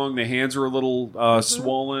been long, the hands are a little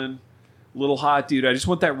swollen, a little hot, dude. I just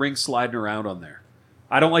want that ring sliding around on there.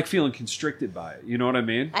 I don't like feeling constricted by it. You know what I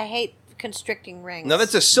mean? I hate constricting rings. Now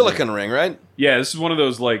that's a silicone ring, right? Yeah, this is one of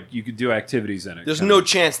those like you could do activities in it. There's kinda. no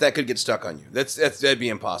chance that could get stuck on you. That'd be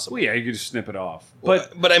impossible. Well, yeah, you could just snip it off.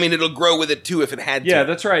 But I mean, it'll grow with it too if it had to. Yeah,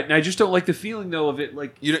 that's right. And I just don't like the feeling though of it.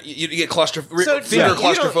 Like You get So finger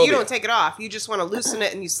claustrophobia. you don't take it off. You just want to loosen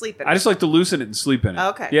it and you sleep in it. I just like to loosen it and sleep in it.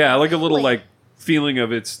 Okay. Yeah, I like a little Wait. like feeling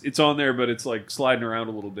of it's on there, but it's like sliding around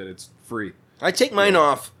a little bit. It's free. I take mine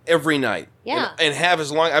off every night. Yeah. And have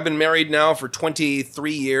as long. I've been married now for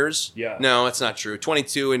 23 years. Yeah. No, that's not true.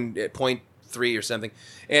 22 and 0.3 or something.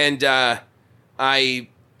 And I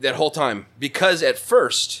that whole time, because at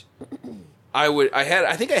first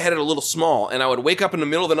I think I had it a little small, and I would wake up in the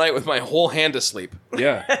middle of the night with my whole hand asleep,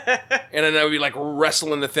 Yeah. and then I would be like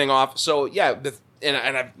wrestling the thing off. So yeah, and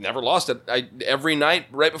I've never lost it. Every night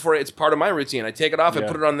right before it's part of my routine. I take it off and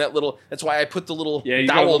Yeah. put it on that little. That's why I put the little Yeah, you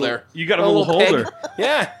got a dowel little- there. you got a little holder. peg.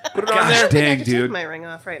 Yeah, put it on Gosh, there. I think I dang, could dude. take my ring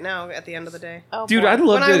off right now at the end of the day. Oh, Dude, boy. I'd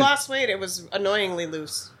love When I to. lost weight, it was annoyingly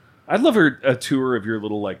loose. I'd love a tour of your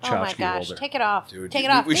little like Oh my tchotchke gosh. holder. Take it off. Dude, Take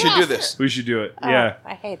it off. we Take should it do off. this. We should do it. Oh, Yeah.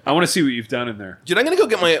 I hate I that. want to see what you've done in there. Dude, I'm gonna go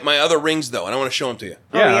get my other rings though, and I want to show them to you.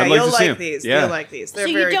 Yeah, oh, yeah, I'd like you'll to see like 'em. these. Yeah. You'll like these. They're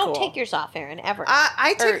So very you don't cool. take yours off, Aaron, ever.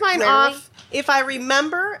 I take Or mine rarely? off If I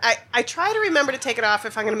remember, I try to remember to take it off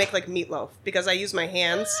if I'm going to make like meatloaf because I use my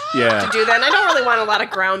hands Yeah. to do that. And I don't really want a lot of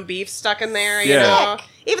ground beef stuck in there, you Yeah. know.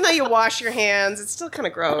 Even though you wash your hands, it's still kind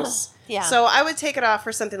of gross. Yeah. So I would take it off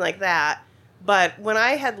for something like that. But when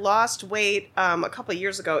I had lost weight a couple of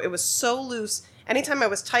years ago, it was so loose. Anytime I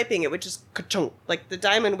was typing, it would just ka-chunk. Like the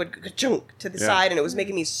diamond would ka-chunk to the side, and it was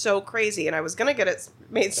making me so crazy. And I was going to get it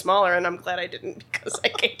made smaller, and I'm glad I didn't because I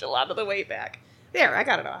gained a lot of the weight back. There, I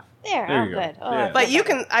got it off. There, There oh, you go. good. Oh, Yeah. I But feel you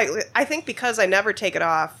better. can, I think because I never take it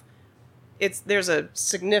off, there's a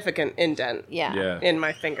significant indent Yeah. in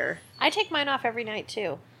my finger. I take mine off every night,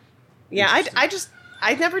 too. Yeah,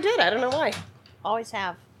 I never did. I don't know why. Always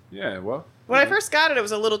have. Yeah, well. When I first got it, it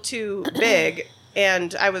was a little too big,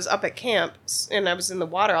 and I was up at camp, and I was in the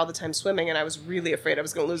water all the time swimming, and I was really afraid I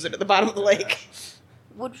was going to lose it at the bottom of the lake.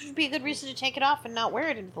 Would be a good reason to take it off and not wear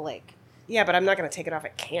it into the lake. Yeah, but I'm not going to take it off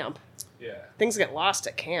at camp. Yeah. Things get lost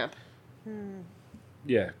at camp.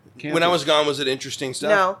 Yeah. When I was gone, was it interesting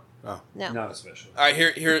stuff? No. No. Not especially. All right,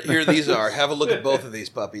 here these are. Have a look at both of these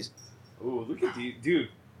puppies. Ooh, look at these. Dude,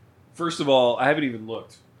 first of all, I haven't even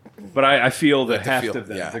looked. But I feel the Like the heft feel, of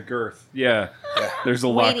them, yeah. the girth. Yeah. Yeah. There's a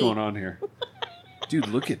lot Weighty. going on here. Dude,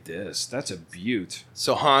 look at this. That's a beaut.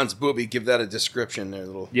 So Hans Booby, give that a description there,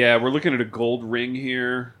 little. Yeah, we're looking at a gold ring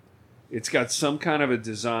here. It's got some kind of a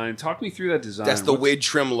design. Talk me through that design. That's the What's- Wade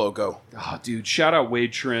Trim logo. Oh, dude, shout out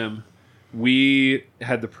Wade Trim. We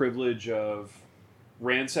had the privilege of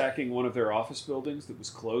ransacking one of their office buildings that was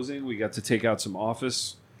closing. We got to take out some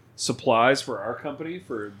office supplies for our company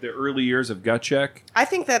for the early years of Gut Check. I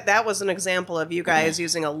think that was an example of you guys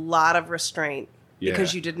using a lot of restraint Yeah.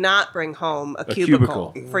 because you did not bring home a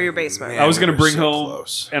cubicle. cubicle for your basement. Man. I was going we to were bring so home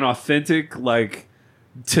close. an authentic, like,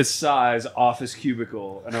 to size office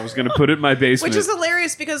cubicle, and I was going to put it in my basement. Which is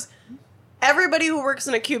hilarious because everybody who works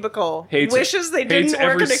in a cubicle Hates wishes it. they didn't Hates work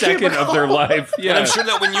every in a second cubicle. of their life. And Yeah. I'm sure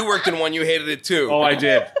that when you worked in one, you hated it too. Oh, I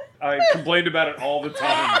did. I complained about it all the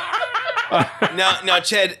time. Now,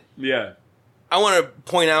 Chad, Yeah. I want to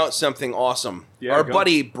point out something awesome. Yeah, Our go.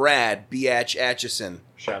 buddy Brad Biatch Atchison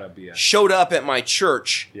Shout out, BS. showed up at my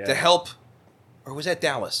church Yeah. to help, or was that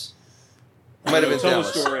Dallas? It might have been Tell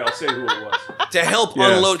Dallas. the story. I'll say who it was. To help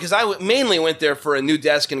Yeah. unload, because mainly went there for a new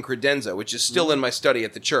desk in credenza, which is still in my study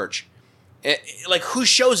at the church. Like, who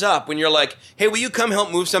shows up when you're like, hey, will you come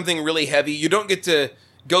help move something really heavy? You don't get to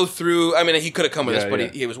go through, I mean, he could have come with Yeah, us, but yeah.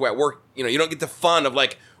 he was at work. You know, you don't get the fun of,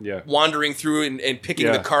 like, Yeah. wandering through and picking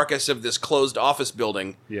Yeah. the carcass of this closed office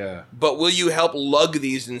building. Yeah. But will you help lug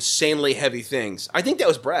these insanely heavy things? I think that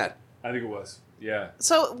was Brad. I think it was. Yeah.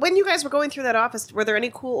 So when you guys were going through that office, were there any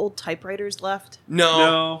cool old typewriters left?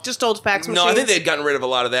 No. Just old fax machines? No, I think they'd gotten rid of a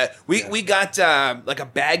lot of that. We got like a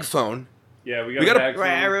bag phone. Yeah, we We got got a a- bag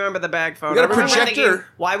Right, I phone. remember the bag phone. We got a I remember projector. thinking,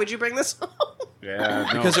 why would you bring this home? Yeah,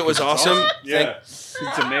 no, Because it was awesome. Yeah, it's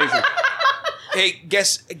amazing. Hey,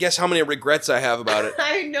 guess how many regrets I have about it.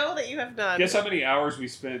 I know that you have done. Guess how many hours we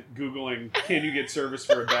spent Googling, can you get service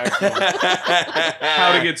for a bag phone?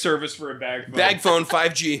 How to get service for a bag phone. Bag phone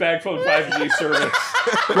 5G. Bag phone 5G service.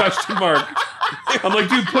 Question mark. I'm like,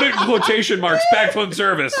 dude, put it in quotation marks. Bag phone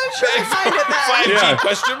service. Bag phone 5G Yeah.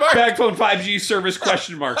 question mark. Bag phone 5G service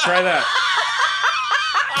question mark. Try that.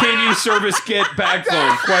 Can you service get bag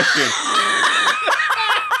phone? Question.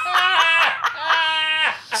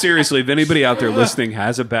 Seriously, if anybody out there listening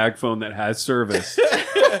has a bag phone that has service,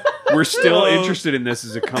 we're still interested in this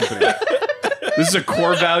as a company. This is a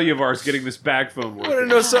core value of ours, getting this bag phone Want to working.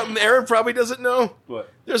 know something Aaron probably doesn't know? But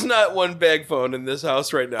There's not one bag phone in this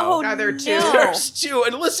house right now. Oh, Are there two? no. There's two.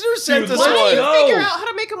 And listener sent Dude, us let's one. go. Figure out how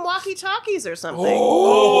to make them walkie-talkies or something.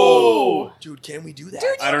 Oh, dude, can we do that? Dude,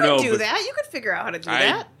 you I don't could know, do but- that. You could figure out how to do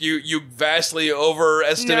that. You vastly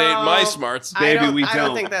overestimate No. my smarts. Baby, we I don't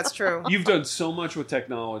don't. think that's true. you've done so much with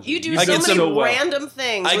technology. You do You've I so get done many some- well. random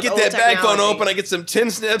things. I with get old that bag phone technology. open. I get some tin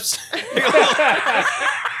snips.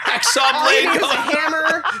 Hacksaw All you blade. need is a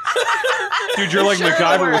hammer. Dude, you're like Sure,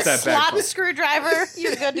 MacGyver or with a that bag Slot phone. and screwdriver.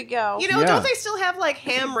 You're good to go. You know, Yeah. don't they still have like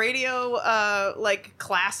ham radio like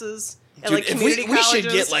classes at Dude, like if community we should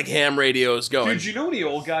colleges? get like ham radios going. Dude, you know any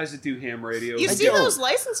old guys that do ham radio? You see those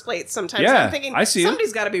license plates sometimes. Yeah, I'm thinking I see 'em.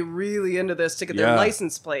 somebody's got to be really into this to get Yeah. their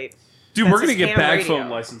license plate. Dude, That's we're gonna his get ham bag radio. phone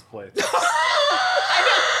license plates. So sure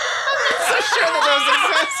that those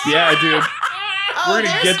exist. Yeah, dude. Oh, We're gonna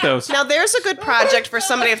there's- get those. Now there's a good project for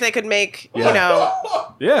somebody if they could make, Yeah. you know,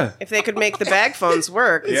 Yeah. if they could make the bag phones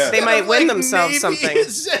work. Yeah. They might win themselves Navy, something.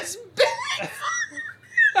 it says bag.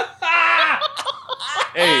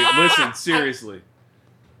 Hey, listen, seriously.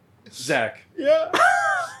 Zach, Yeah.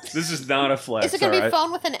 This is not a flex. Is it going to be all right?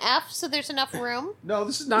 phone with an F so there's enough room? No,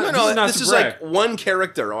 this is not. This is like one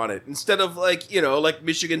character on it instead of like like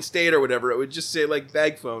Michigan State or whatever. It would just say like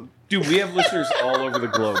bag phone. Dude, we have listeners all over the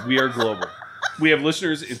globe. We are global. We have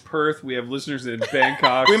listeners in Perth. We have listeners in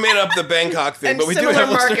Bangkok. We made up the Bangkok thing, And but we do similar have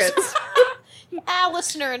listeners. markets.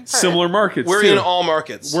 Listener in Perth. Similar markets. We're too. in all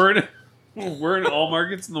markets. We're in all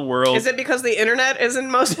markets in the world. Is it because the internet is in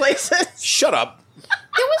most places? Shut up.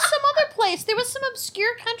 There was some other place. There was some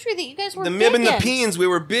obscure country that you guys were The big Mib and the in. Peens, we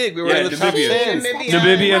were big. We were Yeah, in the top Namibia. 10.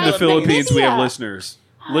 Namibia and the Right, Philippines, we have Namibia. listeners.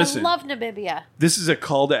 Listen, I love Namibia. this is a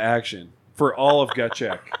call to action for all of Gut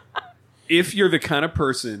Check. If you're the kind of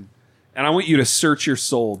person, and I want you to search your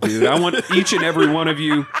soul, dude. I want each and every one of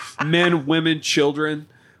you, men, women, children,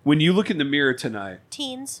 when you look in the mirror tonight,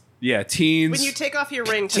 Teens. yeah, teens, When you take off your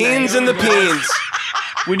ring tonight. Teens and the Peens.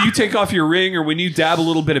 when you take off your ring or when you dab a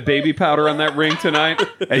little bit of baby powder on that ring tonight,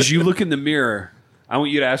 as you look in the mirror, I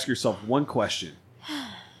want you to ask yourself one question.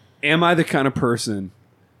 Am I the kind of person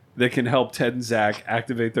that can help Ted and Zach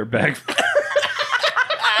activate their bag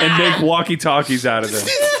and make walkie-talkies out of them?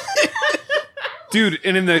 Dude,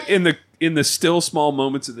 and in the still small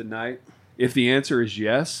moments of the night, if the answer is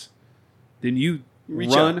yes, then you Reach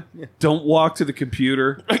run, out. Yeah. don't walk to the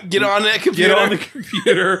computer, Get on that computer. get on the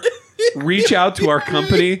computer, reach out to our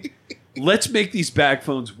company. Let's make these bag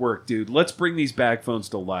phones work, dude. Let's bring these bag phones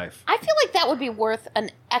to life. I feel like that would be worth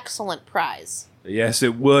an excellent prize. Yes,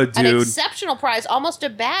 it would, An dude. exceptional prize, almost a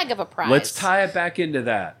bag of a prize. Let's tie it back into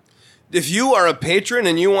that. If you are a patron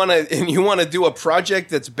and you want to do a project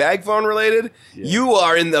that's bag phone related, you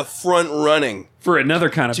are in the front running For another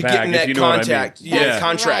kind of to bag, get in if that you know contact. what I mean. Yeah,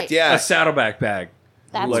 contract. right. Yeah, A saddleback bag.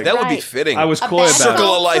 That's Like, that would be right. fitting. I was A coy bag about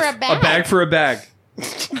Circle it. of life. for a bag. A bag for a bag.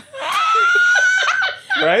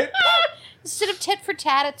 Right? Instead of tit for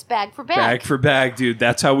tat, it's bag for bag. Bag for bag, dude.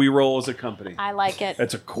 That's how we roll as a company. I like it.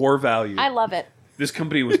 That's a core value. I love it. This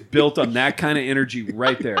company was built on that kind of energy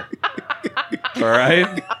right there. All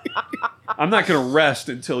right? I'm not going to rest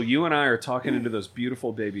until you and I are talking into those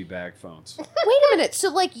beautiful baby bag phones. Wait a minute. So,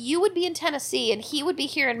 like, you would be in Tennessee and he would be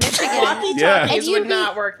here in Michigan. Yeah. These And would you'd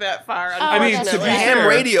not be- work that far. I mean, that's to be right. fair- ham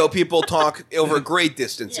radio people talk over great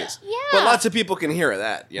distances. Yeah. But lots of people can hear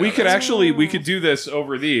that. You know, We could that's- we could do this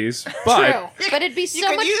over these, but True. But it'd be You so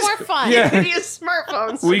could much use- more fun. Yeah. You could use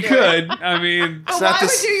smartphones. to we do it. could. I mean, But not why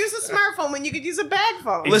this- would you use a smartphone when you could use a bag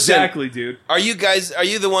phone? Listen. exactly, dude. Are you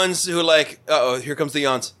the ones who like, uh-oh, here comes the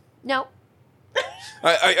yawns. No.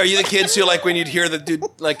 Are you the kids who like when you'd hear the dude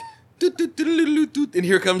like, doot, doot, doot, doot, doot, doot, and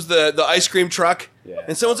here comes the ice cream truck? Yeah.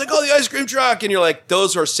 And someone's like, oh, the ice cream truck. And you're like,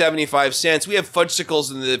 those are 75 cents. We have fudgesicles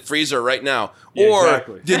in the freezer right now. Yeah, or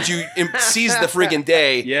exactly. did you seize the friggin'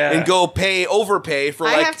 day Yeah. and go overpay for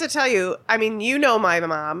I like, have to tell you, I mean, you know my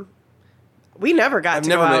mom. We never got I've to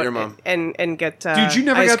never go met out your mom. and get Dude, you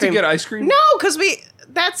never ice got cream. to get ice cream? No, because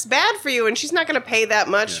that's bad for you, and she's not going to pay that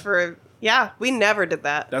much for. Yeah, we never did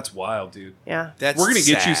that. That's wild, dude. Yeah, that's We're gonna get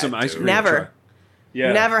you sad, some ice dude. cream. Never. Truck.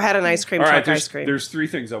 Yeah. never had an ice cream All truck right, ice cream. there's three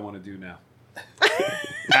things I want to do now.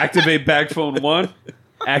 Activate bag phone 1,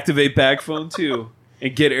 activate bag phone 2,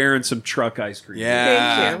 and get Aaron some truck ice cream.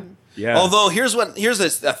 Yeah. Thank you. Yeah. Although here's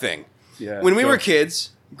a thing. yeah. When we Go. were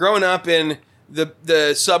kids, growing up in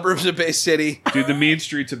the suburbs of Bay City, Dude, the mean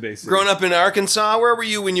streets of Bay City. growing up in Arkansas, where were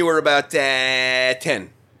you when you were about 10?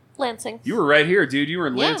 Lansing. You were right here, dude. You were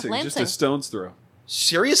in Yeah, Lansing, just a Lansing. stone's throw.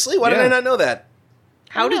 Seriously? Why did Yeah. I not know that?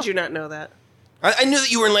 How did you not know that? I knew that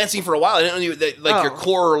you were in Lansing for a while. I didn't know that like your Oh.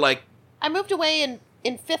 core like I moved away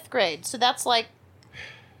in 5th grade, so that's like,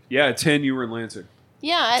 Yeah, at 10, you were in Lansing.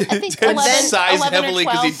 yeah, I think Ted 11, sighs 11 or heavily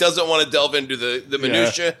because he 12. doesn't want to delve into the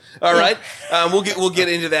minutia. All right, we'll get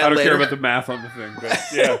into that I don't later. care about the math on the thing, but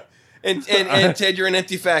yeah. and Ted, you're an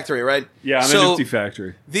empty factory, right? Yeah, I'm so an empty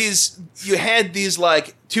factory. you had these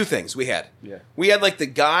like two things we had. Yeah. We had like the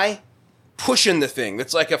guy pushing the thing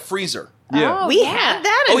that's like a freezer. Yeah. Oh, We yeah. had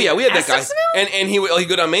that. Oh yeah, we had that guy, Essexville? and he'd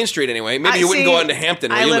go down Main Street anyway. Maybe you wouldn't go out into Hampton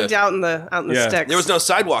where I you lived live. out in the Yeah. sticks. There was no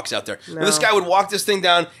sidewalks out there. And No. this guy would walk this thing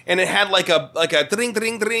down, and it had like a dring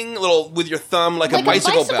dring dring little with your thumb, like a Like a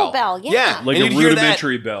bicycle bicycle bell, yeah. Like and a you'd hear that.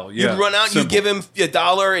 rudimentary bell. Yeah. You'd run out, and you'd Simple. give him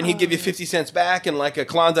 $1, and he'd give you 50 cents back, and like a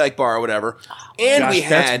Klondike bar or whatever. And Gosh, we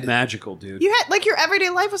that's had magical, dude. You had like your everyday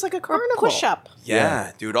life was like a carnival. Push up.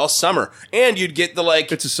 yeah, dude, all summer, and you'd get the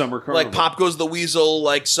like It's a summer carnival. like Pop Goes the Weasel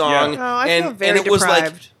like song, Yeah. Oh, I and feel very and it was like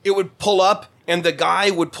deprived. it would pull up, and the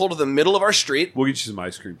guy would pull to the middle of our street. We'll get you some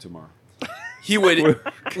ice cream tomorrow. He would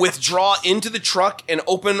withdraw into the truck and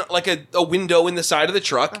open like a window in the side of the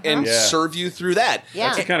truck and Yeah. serve you through that. Yeah.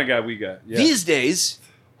 That's the kind of guy we got. Yeah. These days,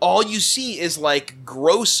 all you see is like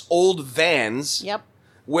gross old vans Yep.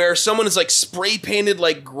 where someone is like spray painted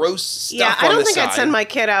like gross stuff Yeah, I on don't the think side. I'd send my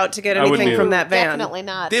kid out to get I wouldn't anything either. from that van. Definitely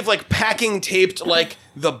not. They have like packing taped like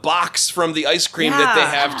the box from the ice cream that they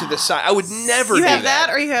have to the side. I would never You do have that,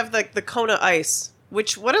 or you have the Kona Ice. What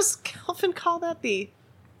does Calvin call that? He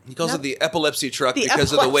calls it the epilepsy truck The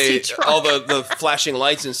because of the way epilepsy truck. all the flashing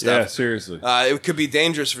lights and Yeah, stuff. seriously. It could be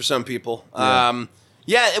dangerous for some people.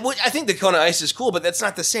 Yeah. I think the Kona Ice is cool, but that's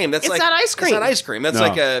not the same. That's It's like not ice cream. It's not ice cream. That's No.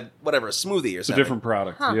 like a smoothie or It's a something. different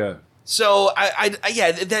product. Yeah. So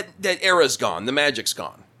that era's gone. The magic's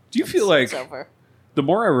gone. Do you feel like It's over. the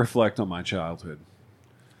more I reflect on my childhood,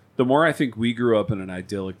 the more I think we grew up in an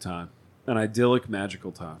idyllic time, an idyllic,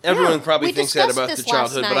 magical time. Everyone probably we thinks that discussed about the this last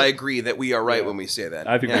childhood, but night. I agree that we are right when we say that.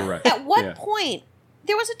 I think Yeah. we're right. At what Yeah. point,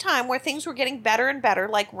 there was a time where things were getting better and better,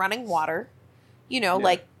 like running water,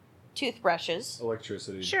 like toothbrushes.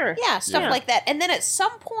 Electricity. Sure. Yeah, stuff Yeah. like that. And then at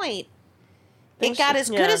some point, Things- it got as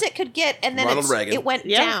good yeah. as it could get, and then Ronald Reagan. it went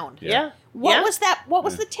Yeah. down. Yeah. What Yeah. was that? What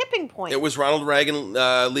was the tipping point? It was Ronald Reagan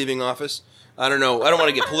leaving office. I don't know. I don't want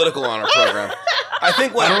to get political on our program. I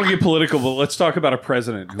think I don't want to get political, but let's talk about a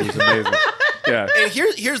president who was amazing. Yeah. And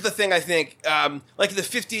here's the thing. I think, like in the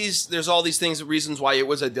 50s, there's all these things, reasons why it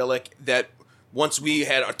was idyllic. That once we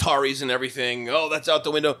had Ataris and everything, that's out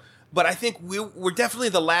the window. But I think we're definitely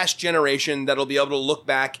the last generation that'll be able to look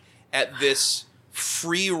back at this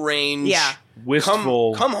free range. Yeah.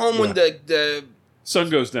 Wistful. Come home when the sun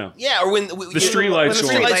goes down. or when The streetlights when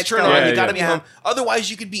the go streetlights on. turn Yeah, on. You yeah. got to be Yeah. home. Otherwise,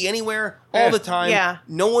 you could be anywhere Yeah. all the time. Yeah.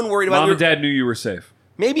 No one worried about Mom you. and Dad knew you were safe.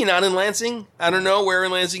 Maybe not in Lansing. I don't know where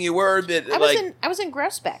in Lansing you were, but I was in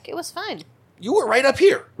Groesbeck. It was fine. you were right up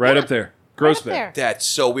here. Right up there. Right up Groesbeck. there. That's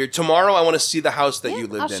so weird. Tomorrow, I want to see the house that you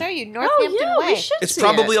lived I'll in. show you Oh, Northampton yeah, Way. we should It's see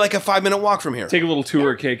probably it. like a 5-minute walk from here. Take a little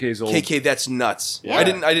tour of KK's old. KK, that's nuts. Yeah. I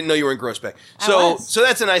didn't know you were in Groesbeck. I So was. so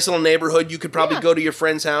that's a nice little neighborhood. You could probably Yeah. go to your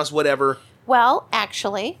friend's house, whatever. Well,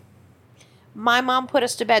 actually, my mom put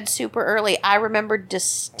us to bed super early. I remember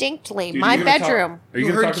distinctly Dude, my you gonna bedroom. Are you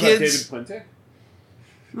You going to heard talk about kids- David Puente?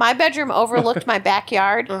 My bedroom overlooked my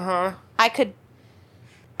backyard. Uh-huh.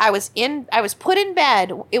 I was put in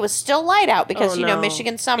bed. It was still light out because Oh, no.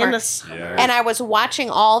 Michigan summer. In the summer. Yeah. And I was watching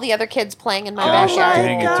all the other kids playing in my Oh, backyard. my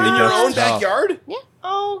Dang it, God. dude. In your that's own tough. backyard?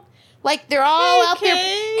 Oh, Like they're all out there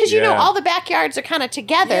KK. because Yeah. all the backyards are kind of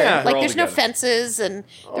together. Yeah, they're like all there's no together. fences and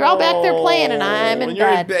they're all back there playing, and I'm in and you're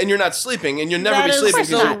in bed. bed, and you're not sleeping, and you'll never That be is sleeping. Of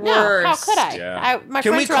the course because not. No, how worst. could I? Yeah. My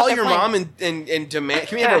Can we friends are out call there your playing. mom and demand?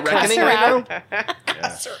 Can we have a Cuss reckoning her right out. now?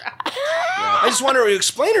 I just want her to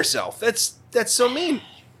explain herself. That's so mean.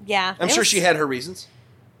 Yeah, I'm it sure was- she had her reasons.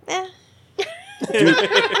 eh.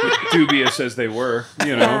 Dubious as they were,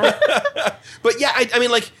 you know. But yeah, I mean,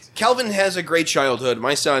 like, Calvin has a great childhood,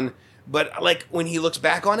 my son, but, like, when he looks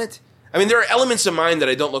back on it, I mean, there are elements of mine that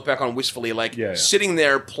I don't look back on wistfully, like Yeah. sitting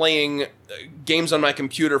there playing games on my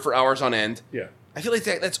computer for hours on end. Yeah. I feel like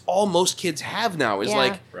that's all most kids have now, is Yeah.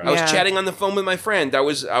 like, Right. I was Yeah. chatting on the phone with my friend, I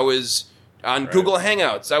was on Google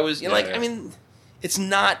Hangouts, I was, Yeah, like, yeah. I mean, it's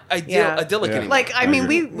not Yeah. idyllic Yeah. anymore. like I I mean,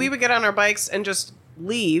 agree. we would get on our bikes and just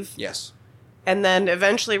leave, Yes. and then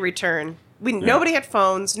eventually return. Nobody had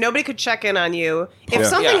phones. Nobody could check in on you. If Yeah.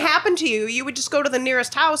 something Yeah. happened to you, you would just go to the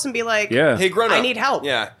nearest house and be like, Yeah. Hey, grown up. I need help.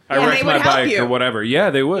 Yeah. I and wrecked they my would help bike you. or whatever. Yeah,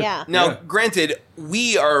 they would. Yeah. Now, Yeah. granted,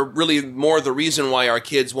 we are really more the reason why our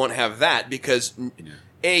kids won't have that because,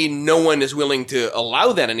 A, no one is willing to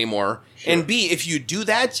allow that anymore. And B, if you do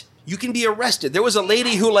that, you can be arrested. There was a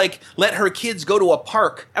lady who, like, let her kids go to a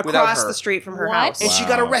park without across her. the street from her What? house. And she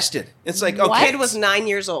got arrested. It's like, What? okay. Kid was 9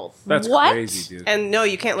 years old, That's What? crazy, dude. and no,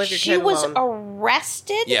 you can't leave your She kid was alone.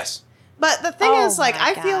 arrested. Yes. But the thing Oh is, like,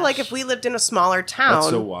 my I feel like gosh. if we lived in a smaller town, That's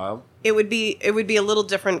so wild. it would be a little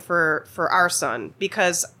different for our son,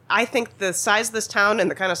 because I think the size of this town and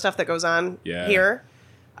the kind of stuff that goes on Yeah. here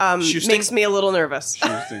Shoesting? makes me a little nervous.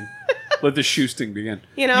 Shoosting. Let the shoosting begin.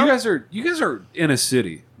 You know? you guys are in a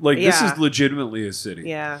city. Like this Yeah. is legitimately a city.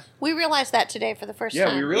 Yeah. We realized that today for the first Yeah,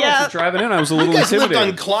 time. we realized Yeah. it driving in. I was a You little guys lived on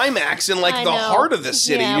intimidated. Climax in, like, I the know. heart of the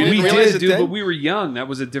city. Yeah, You We didn't realize did, it dude, then? but we were young. That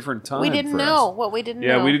was a different time. We didn't for know us. what we didn't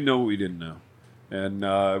Yeah, know. we didn't know what we didn't know.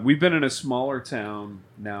 And we've been in a smaller town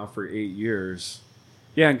now for 8 years.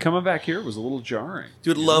 Yeah, and coming back here was a little jarring.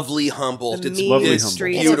 Dude, lovely Humboldt. The it's mean Lovely it's Humboldt.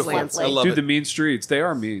 streets beautiful. of I Lansing. love Dude, it. the mean streets, they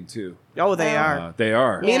are mean too. Oh, they are. They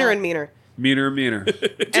are. Meaner Yeah. and meaner. Meaner and meaner.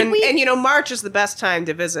 And you know, March is the best time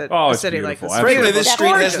to visit Oh, a it's city like beautiful. this. Absolutely. Frankly, this That's street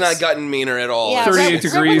has gorgeous. not gotten meaner at all. Yeah, It's- 38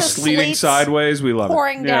 Remember degrees, the sleeting sleets sideways. We love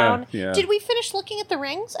pouring it. down. Yeah. Did we finish looking at the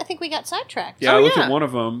rings? I think we got sidetracked. Yeah, I Oh, looked yeah. at one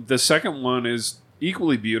of them. The second one is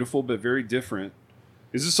equally beautiful, but very different.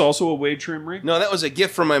 Is this also a Wade trim ring? No, that was a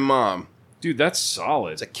gift from my mom. Dude, that's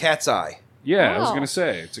solid. It's a cat's eye. Yeah, I was Oh. going to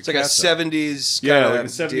say. It's like a cat's eye. 70s kind Yeah, of like a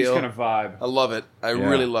 70s deal. kind of vibe. I love it. I Yeah.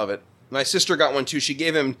 really love it. My sister got one too. She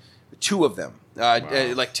gave him 2 of them,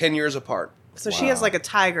 like 10 years apart. So she has like a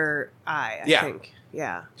tiger eye, I Yeah. think.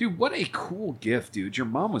 Yeah. Dude, what a cool gift, dude. Your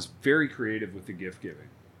mom was very creative with the gift giving.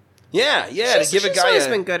 Yeah, to give a She's guy always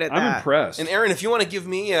been good at that. I'm impressed. And Aaron, if you want to give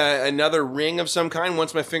me another ring of some kind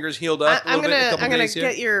once my fingers healed up, I'm a couple gonna days here.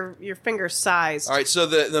 get your finger sized. All right, so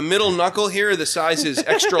the middle knuckle here, the size is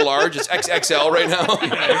extra large. It's XXL right now.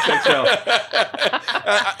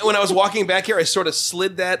 When I was walking back here, I sort of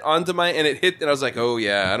slid that onto and it hit, and I was like, oh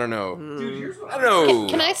yeah, I don't know. Dude, here's what I don't know.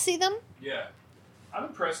 Can I see them? Yeah. I'm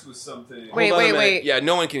impressed with something. Wait, Hold on a minute. wait. Yeah,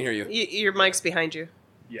 no one can hear you. Your mic's behind you.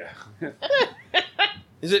 Yeah.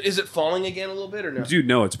 Is it falling again a little bit or no? Dude,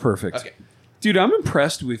 no, it's perfect. Okay. Dude, I'm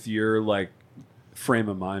impressed with your like frame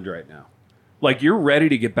of mind right now. Like you're ready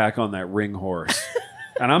to get back on that ring horse.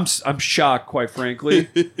 And I'm shocked, quite frankly.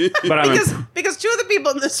 But I'm Because 2 of the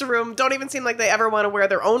people in this room don't even seem like they ever want to wear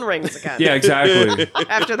their own rings again. yeah, exactly.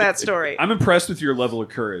 After that story. I'm impressed with your level of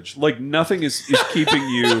courage. Like nothing is keeping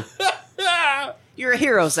you. You're a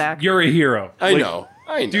hero, Zach. You're a hero. I Like, know.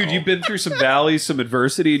 Dude, you've been through some valleys, some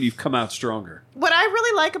adversity, and you've come out stronger. What I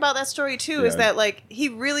really like about that story too is Yeah. that like he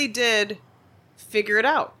really did figure it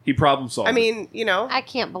out. He problem solved. I mean, you know, I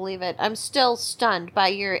can't believe it. I'm still stunned by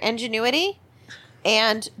your ingenuity.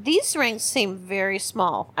 And these rings seem very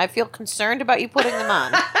small. I feel concerned about you putting them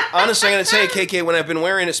on. Honestly, I'm going to tell you, KK, when I've been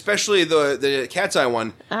wearing, especially the cat's eye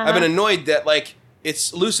one, I've been annoyed that like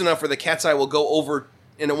it's loose enough where the cat's eye will go over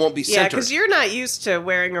and it won't be yeah, centered. because you're not used to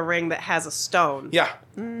wearing a ring that has a stone. Yeah.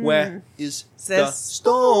 Where is the Says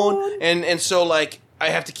stone? And so like I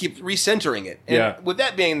have to keep recentering it. And Yeah. with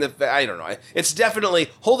that being I don't know. It's definitely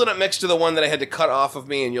hold it up next to the one that I had to cut off of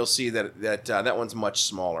me, and you'll see that one's much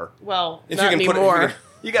smaller. Well, If not you can anymore. put it,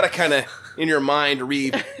 you got to kind of in your mind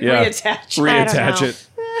reattach. Reattach know. it.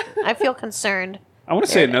 I feel concerned. I want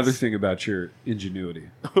to say another thing about your ingenuity.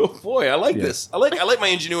 Oh boy, I like Yeah. this. I like my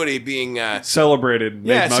ingenuity being. Celebrated. And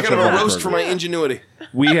Yeah, made it's much kind of of a on the roast for my program. ingenuity.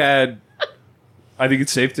 We had, I think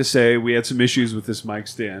it's safe to say, we had some issues with this mic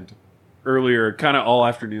stand earlier, kind of all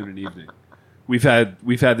afternoon and evening. We've had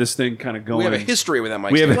this thing kind of going. We have a history with that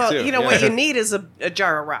mic We have stand, Well, too. you know Yeah. what you need is a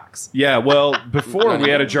jar of rocks. Yeah, well, before we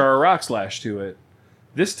had a jar of rocks lashed to it.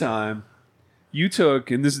 This time, you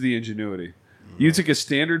took, and this is the ingenuity, you took a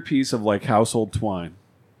standard piece of like household twine,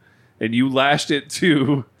 and you lashed it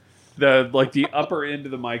to the upper end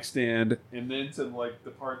of the mic stand, and then to like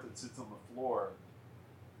the part that sits on the floor.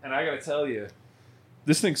 And I got to tell you,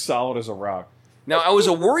 this thing's solid as a rock. Now, I was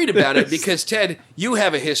worried about it because, Ted, you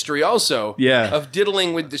have a history also Yeah. of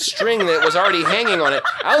diddling with the string that was already hanging on it.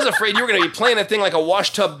 I was afraid you were going to be playing that thing like a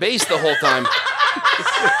wash tub bass the whole time.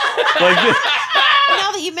 Like,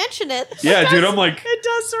 Now that you mention it, yeah, dude, I'm like, It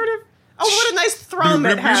does sort of. Oh, what a nice thrum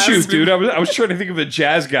it has. shoot, dude. I was trying to think of a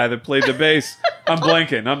jazz guy that played the bass. I'm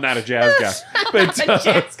blanking. I'm not a jazz guy, but A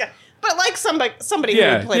jazz guy. But like somebody who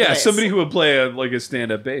yeah, would play the bass. somebody who would play a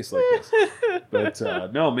stand-up bass like this.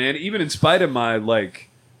 But no, man. Even in spite of my like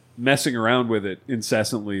messing around with it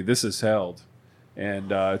incessantly, this has held,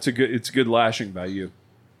 and it's a good lashing by you.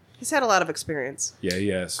 He's had a lot of experience. Yeah,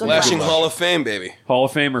 yes. Lashing Hall of Fame, baby. Hall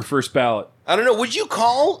of Famer, first ballot. I don't know. Would you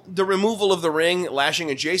call the removal of the ring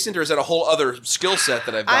lashing adjacent, or is that a whole other skill set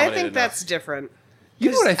that I've I dominated think that's different.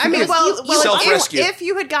 You know what I think? I mean, is- well, Self-rescue. if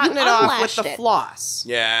you had gotten You it off with unlashed the it. floss.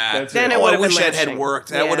 Yeah. That's Then it. it I would have wish been that had lashing. worked.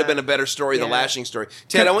 That would have Yeah. been a better story, the Yeah. lashing story.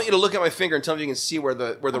 Ted, I want you to look at my finger and tell me if you can see where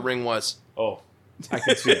the ring was. Oh, I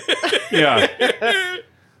can see it. Yeah.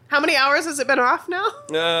 How many hours has it been off now?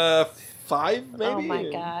 5 maybe? oh my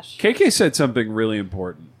gosh. KK said something really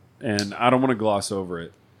important, and I don't want to gloss over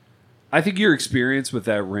it. I think your experience with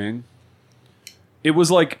that ring, it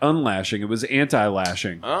was like unlashing. It was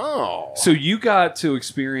anti-lashing. Oh. So you got to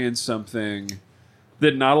experience something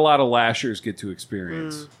that not a lot of lashers get to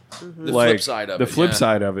experience. The flip side of the it. flip yeah.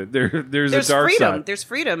 side of it. There's a dark freedom. side. There's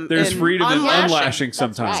freedom. There's in freedom in unlashing. unlashing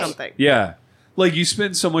sometimes. right. Something. Yeah. Like you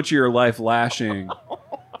spend so much of your life lashing,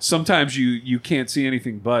 sometimes you can't see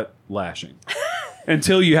anything but lashing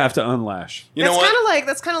until you have to unlash. You know That's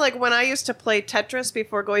what? kind of like when I used to play Tetris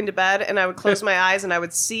before going to bed, and I would close my eyes and I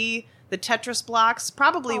would see the Tetris blocks.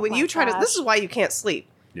 Probably Oh when my you try to. gosh. This is why you can't sleep.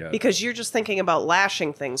 Yeah. Because you're just thinking about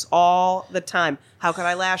lashing things all the time. How could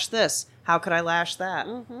I lash this? How could I lash that?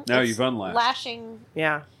 Now you've unlashed. Lashing,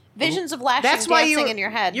 Yeah. visions of lashing That's why dancing in your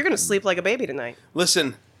head. You're going to sleep like a baby tonight.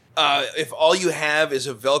 Listen, if all you have is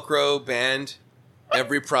a Velcro band,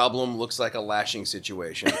 every problem looks like a lashing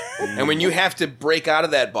situation. And when you have to break out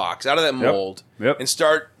of that box, out of that mold, Yep. and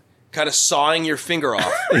start kind of sawing your finger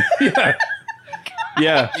off,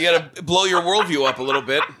 Yeah. You got to blow your worldview up a little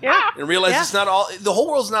bit. Yeah. And realize Yeah. it's not all. The whole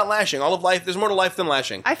world's not lashing. All of life. There's more to life than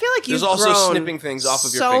lashing. I feel like you've There's also grown snipping things off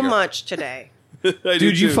of your so finger. much today.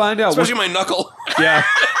 Dude, you find out. Especially my knuckle. Yeah.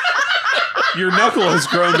 Your knuckle has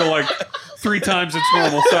grown to like 3 times its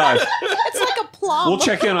normal size. It's like a plum. We'll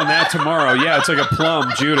check in on that tomorrow. Yeah, it's like a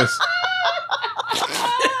plum, Judas.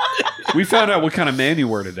 We found out what kind of man you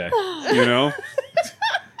were today. You know?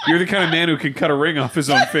 You're the kind of man who can cut a ring off his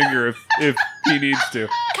own finger if he needs to. Kind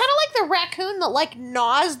of like the raccoon that like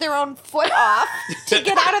gnaws their own foot off to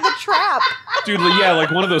get out of the trap. Dude, yeah,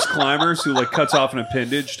 like one of those climbers who like cuts off an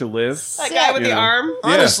appendage to live. That guy with You the know. arm.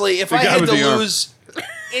 Honestly, if the I guy had with to the arm. lose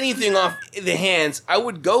anything off the hands, I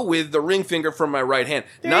would go with the ring finger from my right hand,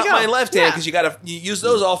 There not you go. my left hand, Yeah. because you use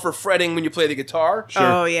those all for fretting when you play the guitar.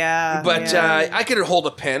 Oh yeah. But yeah. I could hold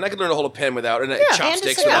a pen. I could learn to hold a pen without and And a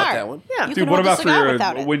chopsticks cigar. without that one. yeah. You Dude, can what hold a about cigar for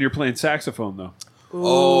without it. when you're playing saxophone, though?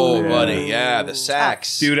 Oh, Yeah. buddy, yeah, the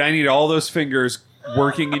sax. Dude, I need all those fingers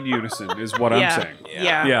working in unison is what yeah. I'm saying. Yeah.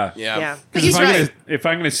 Yeah. Yeah. Yeah. Yeah. Because He's right. if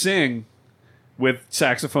I'm gonna sing with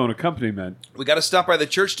saxophone accompaniment, We got to stop by the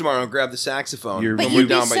church tomorrow and grab the saxophone. You're- when But we're you'd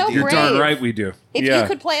be down so by Deer. you're brave. darn right we do. If yeah. you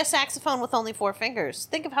could play a saxophone with only 4 fingers,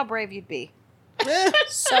 think of how brave you'd be.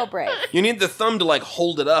 So brave. You need the thumb to like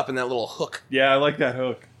hold it up in that little hook. Yeah, I like that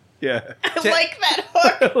hook. Yeah. I like that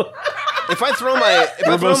hook. If I throw my,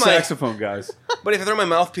 We're both saxophone guys. but if I throw my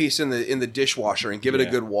mouthpiece in the dishwasher and give it a Yeah.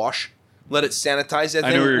 good wash, let it sanitize that I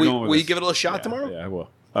thing. know where you're will going with will you this. give it a little shot Yeah, tomorrow? Yeah, I will.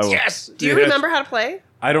 I will. Yes. Do you Yeah. remember how to play?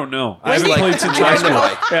 I don't know. I haven't like- played since I high know school.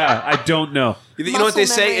 like- Yeah, I don't know. You know what they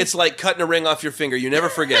Muscle say? memory. It's like cutting a ring off your finger. You never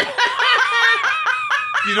forget.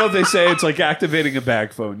 You know what they say? It's like activating a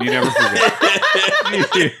bag phone. You never forget.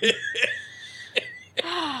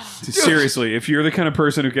 Seriously, if you're the kind of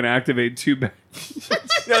person who can activate 2 bags,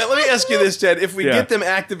 Now, let me ask you this, Ted. If we Yeah. get them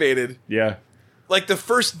activated, yeah. like the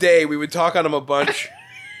first day, we would talk on them a bunch.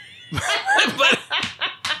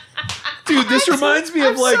 Dude, this reminds me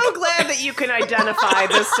I'm of like so glad that you can identify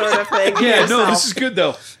this sort of thing. yeah, yourself. no, this is good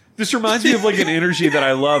though. This reminds me of like an energy that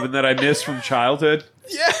I love and that I miss from childhood.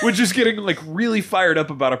 Yeah. Which is getting like really fired up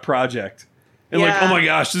about a project. And like, Yeah. oh my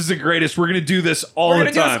gosh, this is the greatest. We're gonna do this all We're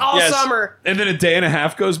the gonna do time. this all Yes. summer. And then a day and a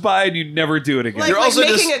half goes by and you never do it again. Like, You're like also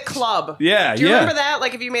making just- a club. Yeah, Do you yeah. remember that?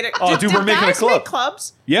 Like if you made it. Oh, dude, we're making a guys club. make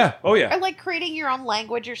clubs. Yeah. Oh yeah. Or like creating your own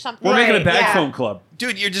language or something. We're making a Right, bag yeah. phone club.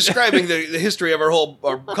 Dude, you're describing the history of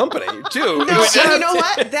our company, too. No, and you know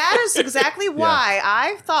what? That is exactly why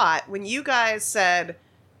I thought when you guys said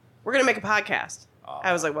we're gonna make a podcast,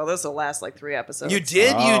 I was like, well, this will last like 3 episodes. You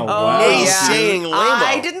did? Oh, You wow. naysaying lame-o.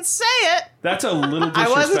 I didn't say it. That's a little I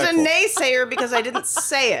disrespectful. wasn't a naysayer because I didn't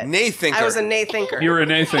say it. Nay-thinker. I was a nay thinker. You were a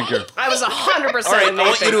nay thinker. I was 100% All right, a nay I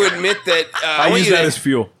want you thinker. to admit that. I want use you that to, as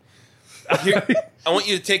fuel. I want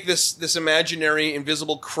you to take this imaginary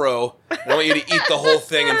invisible crow, and I want you to eat the whole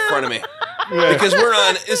thing in front of me. Because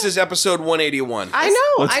this is episode 181. I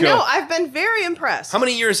know. Let's I go. know. I've been very impressed. How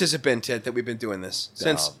many years has it been, Ted, that we've been doing this?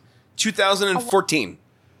 Since 2014.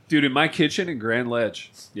 Dude, in my kitchen in Grand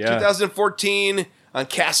Ledge. Yeah. 2014 on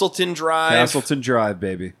Castleton Drive. Castleton Drive,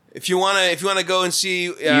 baby. If you wanna go and see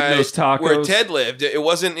those tacos. where Ted lived, it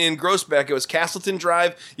wasn't in Groesbeck. It was Castleton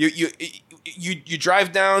Drive. You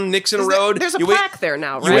drive down Nixon Road. There's a you wait- plaque there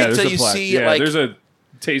now, you right? wait there's till a you plaque. see, yeah, like- there's a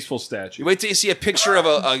tasteful statue. You wait till you see a picture of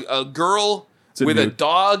a girl a with a nude.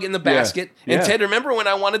 dog in the basket. Yeah. And Yeah. Ted, remember when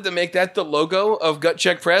I wanted to make that the logo of Gut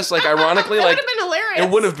Check Press? Like ironically, That like would have been hilarious. it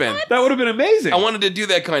would have been. That would have been amazing. I wanted to do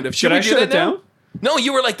that kind of. Should Should we I do shut that it now? down? No,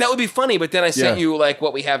 you were like that would be funny, but then I sent Yeah. you like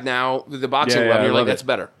what we have now with the boxing Yeah, glove. I And you're like, love it. that's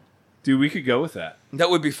better. Dude, we could go with that. That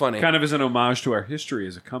would be funny. Kind of as an homage to our history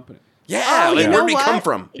as a company. Yeah, Oh, like you where know we what? come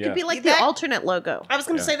from. It Yeah. could be like That- the alternate logo. I was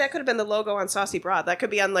going to Yeah. say that could have been the logo on Saucy Broad. That could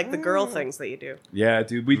be on like the girl things that you do. Yeah,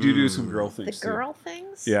 dude, we do some girl The things. too. girl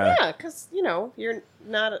things? Yeah. Yeah, because you're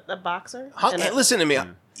not a boxer. And Hey, a- listen to me. I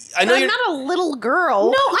But know I'm you're. not a little girl.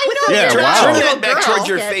 No, I know. Yeah, you're wow. not Turn a that little back girl. towards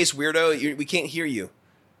your Okay. face, weirdo. We can't hear you.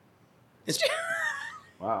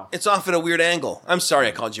 Wow. It's off at a weird angle. I'm sorry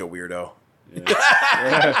I called you a weirdo.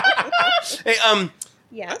 Hey,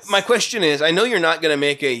 Yes. my question is, I know you're not going to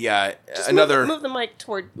make a Just another. move the mic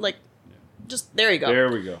toward just there you go.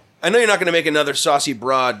 There we go. I know you're not going to make another Saucy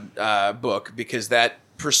Broad book because that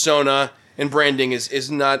persona and branding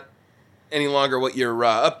is not any longer what you're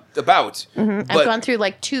up about. I've But gone through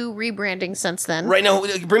like 2 rebrandings since then. right now,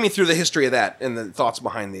 bring me through the history of that and the thoughts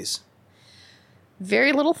behind these.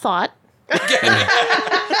 Very little thought.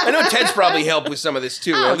 I know Ted's probably helped with some of this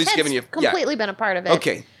too, or at least Ted's giving you completely been a part of it.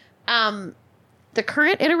 Okay. the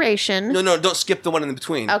current iteration. No, don't skip the one in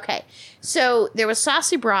between. Okay. So there was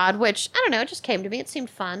Saucy Broad, which, I don't know, it just came to me. It seemed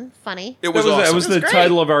fun, funny. It was awesome. That was the great.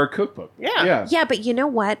 title of our cookbook. Yeah. Yeah, but you know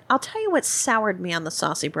what? I'll tell you what soured me on the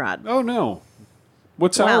Saucy Broad. Oh, no.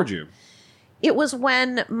 What soured you? It was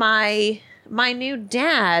when my new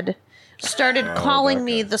dad started calling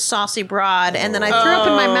me the Saucy Broad, and then I threw up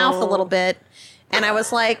in my mouth a little bit, and I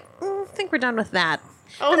was like, I think we're done with that.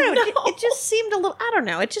 Oh, I don't know, no. it just seemed a little, I don't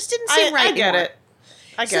know, it just didn't seem right I get anymore. it.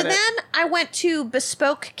 I get So it. then I went to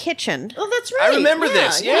Bespoke Kitchen. Oh, that's right. I remember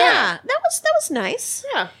this. Yeah. That was nice.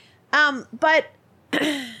 Yeah. But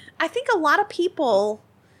I think a lot of people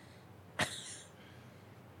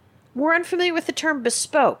were unfamiliar with the term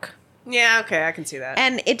bespoke. Yeah, okay, I can see that.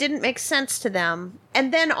 And it didn't make sense to them.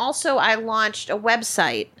 And then also I launched a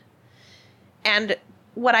website. And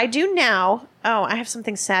what I do now, I have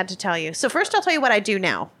something sad to tell you. So first I'll tell you what I do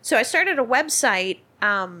now. So I started a website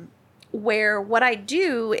where what I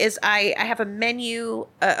do is I have a menu,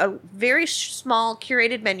 a very small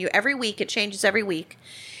curated menu every week. It changes every week.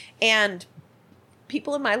 And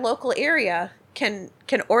people in my local area can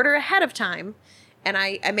order ahead of time. And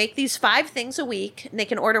I make these 5 things a week, and they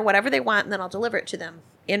can order whatever they want, and then I'll deliver it to them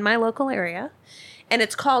in my local area. And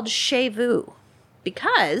it's called Chez Vous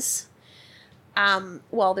because,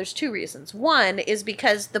 there's 2 reasons. One is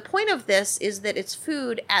because the point of this is that it's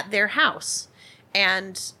food at their house.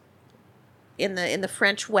 And in the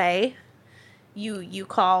French way, you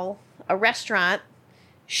call a restaurant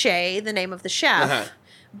Chez, the name of the chef,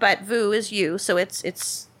 but Vous is you, so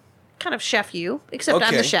it's kind of chef you, except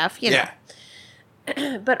I'm the chef, you know.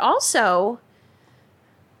 But also,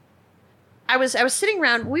 I was sitting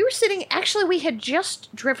around. We had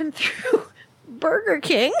just driven through Burger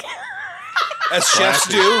King. As chefs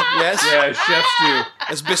do, yes. Yeah, chefs do.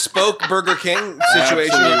 As bespoke Burger King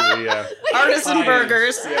situation. Absolutely, yeah. Artisan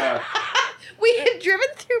burgers. Yeah. We had driven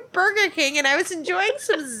through Burger King, and I was enjoying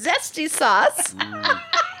some zesty sauce,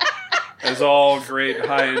 As all great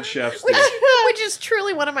high-end chefs do. which is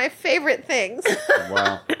truly one of my favorite things.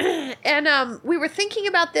 Wow. And we were thinking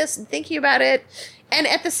about this and thinking about it. And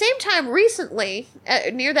at the same time, recently,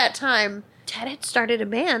 near that time, Ted had started a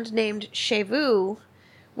band named Chez Vous,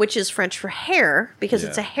 which is French for hair, because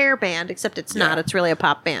it's a hair band, except it's not. It's really a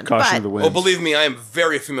pop band. Caution of the wind. Oh, believe me, I am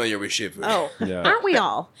very familiar with Chez Vous. Oh, Yeah. aren't we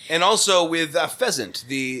all? And also with Pheasant,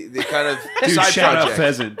 the kind of Dude, side shout project. out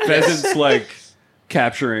Pheasant. Pheasant's like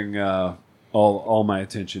capturing all my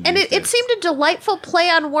attention. And these it days. seemed a delightful play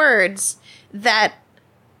on words that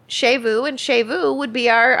Chez Vous and Chez Vous would be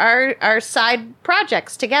our side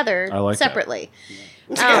projects together I like that. separately.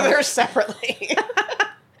 Together separately.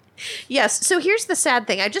 Yes. So here's the sad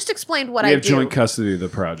thing. I just explained what we I have do. joint custody of the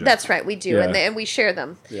project. That's right. We do, Yeah. and we share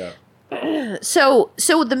them. Yeah. So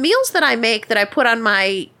the meals that I make that I put on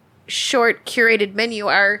my short curated menu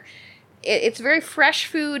are it's very fresh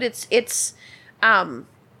food. It's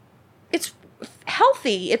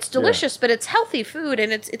healthy. It's delicious, but it's healthy food,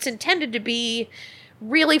 and it's intended to be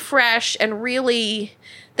really fresh and really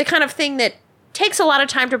the kind of thing that takes a lot of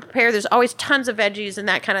time to prepare. There's always tons of veggies and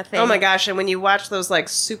that kind of thing. Oh my gosh, and when you watch those like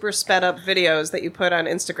super sped up videos that you put on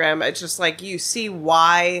Instagram, it's just like you see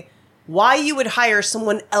why you would hire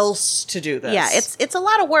someone else to do this. Yeah, it's a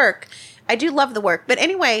lot of work. I do love the work. But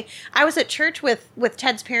anyway, I was at church with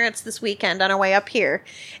Ted's parents this weekend on our way up here.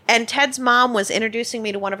 And Ted's mom was introducing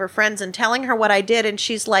me to one of her friends and telling her what I did. And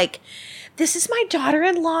she's like, this is my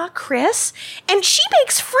daughter-in-law, Chris. And she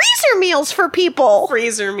makes freezer meals for people.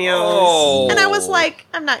 freezer meals. Oh. And I was like,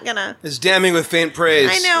 I'm not going to. It's damning with faint praise.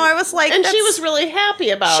 I know. I was like. And she that's- was really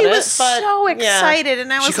happy about She it. was but, so yeah. excited.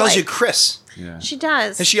 And I was She calls like. you Chris. Yeah. She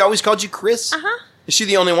does. Has she always called you Chris? Uh-huh. Is she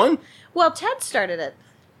the only one? Well, Ted started it.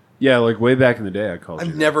 Yeah, like way back in the day, I called you.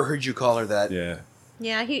 I've never heard you call her that. Yeah.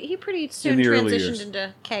 Yeah, he pretty soon the early transitioned years.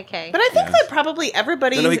 into KK. But I think that probably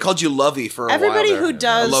everybody No, he called you Lovey for a while everybody there. who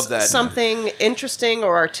I love does that. something interesting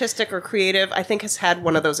or artistic or creative, I think has had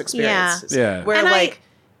one of those experiences. Yeah. Where And like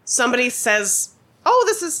somebody says, "Oh,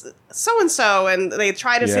 this is so and so," and they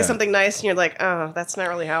try to say Yeah. something nice, and you're like, "Oh, that's not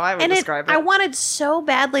really how I would and describe it." I wanted so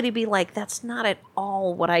badly to be like, that's not at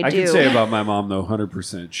all what I do. I can say about my mom, though,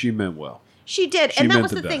 100%. She meant well. She did, She and that meant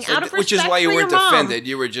was the the thing. best. Out of Which is respect why you for weren't your mom, defended.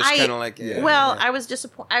 You were just kind of like, yeah. well, I was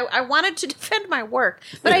disappointed. I wanted to defend my work,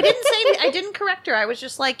 but I didn't say. I didn't correct her. I was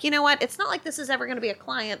just like, you know what? It's not like this is ever going to be a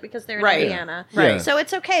client because they're in Right. Indiana, Right. So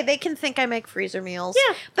it's okay. They can think I make freezer meals.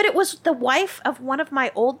 Yeah. But it was the wife of one of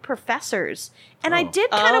my old professors, and I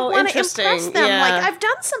did kind Oh, of want to interesting. impress them. Yeah. Like I've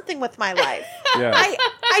done something with my life. Yeah.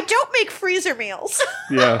 I don't make freezer meals.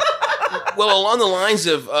 Yeah. Well, along the lines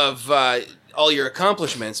of all your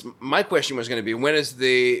accomplishments, my question was going to be, when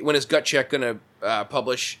is Gut Check going to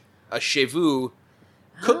publish a Chez Vous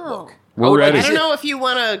cookbook. We're I would ready. I to don't sit- know if you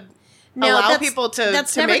want to No, allow that's, people to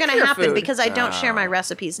That's to never make going to your happen food. because I don't share my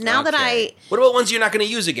recipes. Now that Okay. What about ones you're not going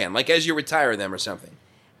to use again, like as you retire them or something?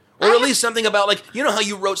 Or at least something about, like, you know how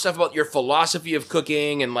you wrote stuff about your philosophy of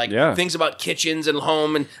cooking and, like, Yeah. things about kitchens and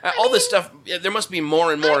home and all this stuff. There must be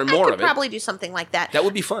more and more and more I could of it. probably do something like that. That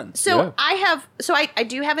would be fun. So Yeah. I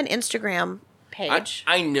do have an Instagram page.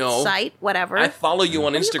 I know. Site, whatever. I follow you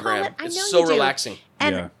on What do you call Instagram. it? I It's know so you do. relaxing.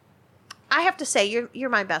 And Yeah. I have to say, you're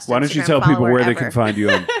my best. Why don't you Instagram tell people follower where they ever. can find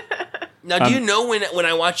you on? Now, do you know when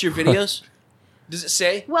I watch your videos? Does it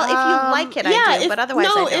say? Well, if you like it, I do, but otherwise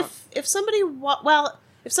I don't. if somebody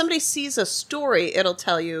if somebody sees a story, it'll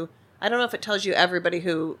tell you. I don't know if it tells you everybody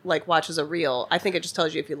who like watches a reel. I think it just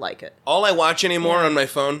tells you if you like it. All I watch anymore on my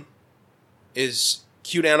phone is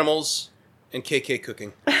cute animals and KK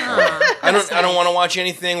cooking. I don't want to watch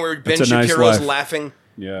anything where Ben That's a nice Shapiro's life. laughing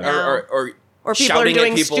Yeah. or Or people shouting are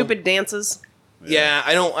doing at people. stupid dances. Yeah,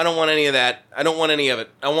 I don't want any of that. I don't want any of it.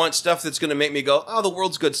 I want stuff that's going to make me go, "Oh, the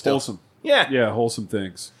world's good still." Wholesome. Yeah. Yeah, wholesome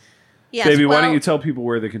things. Yes, Baby, why don't well, you tell people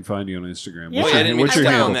where they can find you on Instagram? Yeah. What's Wait, I your, didn't mean what's to your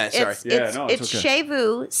step handle? on that. Sorry. It's Yeah, no, it's it's okay.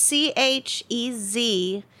 Chevu,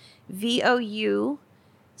 CHEZVOU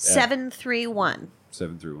 731.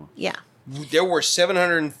 731. Yeah. There were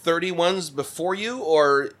 730 ones before you,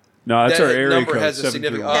 or No, that's that our area number code. has a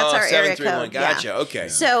significant. 731. That's our area 731. code, yeah. Gotcha. Okay.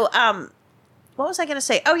 So, what was I going to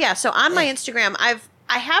say? Oh yeah, so on my Instagram, I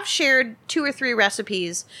have shared 2 or 3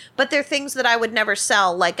 recipes, but they're things that I would never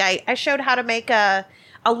sell. Like I showed how to make a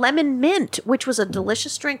lemon mint, which was a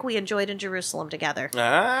delicious drink we enjoyed in Jerusalem together.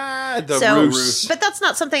 The So, Roos. but that's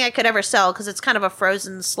not something I could ever sell because it's kind of a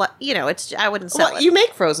frozen it's I wouldn't sell Well, it. you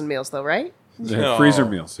make frozen meals though, right? Yeah, No. freezer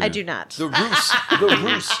meals. I yeah. do not. The Roos. The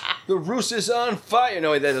Roos. The Roos is on fire.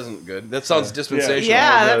 No, that isn't good. That sounds dispensational.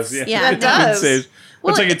 Yeah, It that's- does, yeah, it does. It's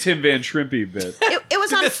Well, like a Tim Van Shrimpy bit. It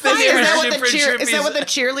was on The thing fire. is, Is that what Different is that what the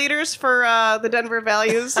cheerleaders for the Denver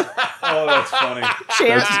Values Oh, that's funny.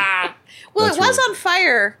 chant? Well, That's it was really- on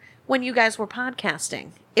fire when you guys were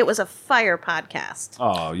podcasting. It was a fire podcast.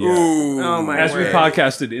 Oh, yeah. Ooh. Oh, my As we word.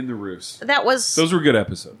 podcasted in the roofs. That was Those were good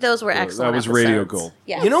episodes. those were That excellent. was radio episodes. gold.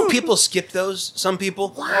 Yeah. You know, people skip those. Some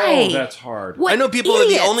people. Why? Oh, that's hard. What I know people are the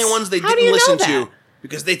idiots. only ones they How do didn't you know listen that? to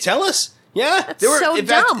because they tell us. Yeah, That's they were. so in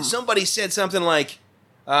fact, dumb. somebody said something like,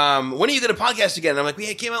 "When are you going to podcast again?" And I'm like,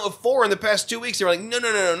 "We came out with 4 in the past 2 weeks." They were like, "No,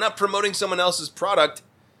 not promoting someone else's product."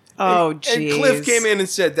 Oh, And jeez. Cliff came in and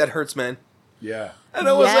said, "That hurts, man." Yeah. And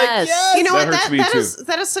I was like, Yes. "Yes." You know That what? hurts me too.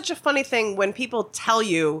 That is such a funny thing when people tell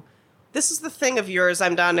you, "This is the thing of yours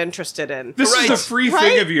I'm not interested in." This Right. is a free Right?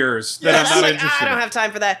 thing of yours that Yes. I'm It's not like, interested I don't in. have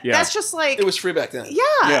time for that. Yeah. That's just like It was free back then. yeah.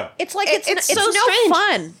 Yeah. It's like It's it's so no strange.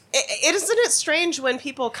 fun. Isn't it strange when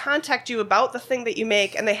people contact you about the thing that you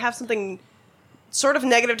make and they have something sort of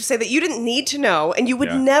negative to say that you didn't need to know and you would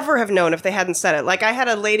Yeah. never have known if they hadn't said it? Like I had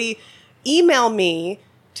a lady email me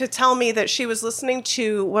to tell me that she was listening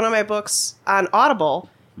to one of my books on Audible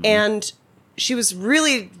and she was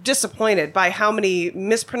really disappointed by how many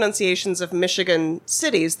mispronunciations of Michigan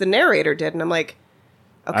cities the narrator did. And I'm like,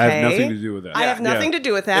 okay. I have nothing to do with that. I have nothing to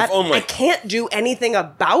do with that. If only. I can't do anything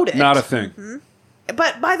about it. Not a thing. Mm-hmm.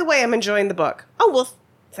 But by the way, I'm enjoying the book. Oh, well,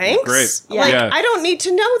 thanks. Great. Like, Yeah. I don't need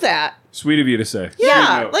to know that. Sweet of you to say. Yeah.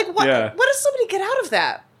 Sweet note. Like, what Yeah. What does somebody get out of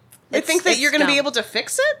that? They It's- think that it's you're going to be dumb. able to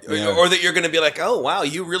fix it? Or- Yeah. Or that you're going to be like, "Oh, wow,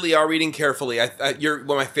 you really are reading carefully. You're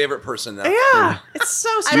one of my favorite person now." Yeah. It's so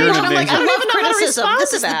I strange. You're don't an know, like, I amazing- love even know how to criticism. respond This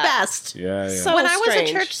to is the that. best. Yeah, yeah. So When I was a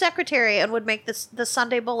strange. church secretary and would make the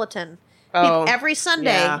Sunday bulletin, Oh, every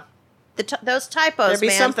Sunday, yeah. those typos, There'd be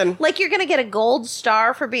man. something. Like you're going to get a gold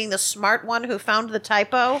star for being the smart one who found the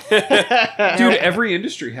typo. Dude, every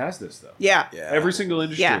industry has this, though. Yeah. Yeah. Every single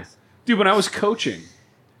industry. Yeah. Dude, when I was coaching,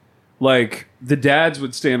 like, the dads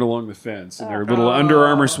would stand along the fence in their little Under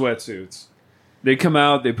Armour sweatsuits. They'd come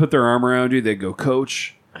out, they'd put their arm around you, they'd go,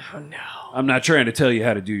 "Coach, Oh, no. I'm not trying to tell you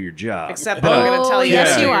how to do your job." Except that I'm going to tell you yes,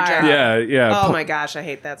 how to do you your are. job. Yeah, yeah. Oh, my gosh. I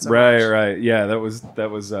hate that so Right, much. right. Yeah, that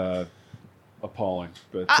was appalling.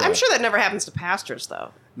 But I'm sure that never happens to pastors, though.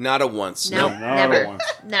 Not a once. No, No. No, never, once.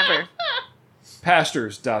 never.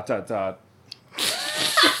 Pastors. ...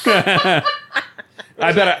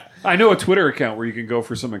 I bet I know a Twitter account where you can go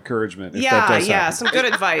for some encouragement. If that Yeah, does yeah. happen. Some good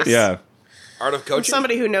advice. Yeah. Art of From coaching.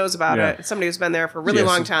 somebody who knows about Yeah. it. Somebody who's been there for a really Yes.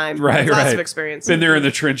 long time. Right, Lots right. of experience. Been there in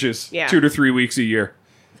the trenches. Yeah. 2 to 3 weeks a year.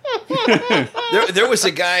 There was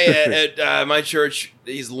a guy at my church.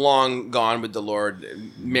 He's long gone with the Lord,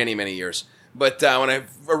 many years. But when I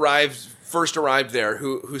first arrived there,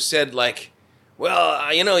 who said, like,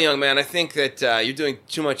 Well, young man, I think that you're doing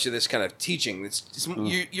too much of this kind of teaching.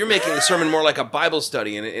 You're making the sermon more like a Bible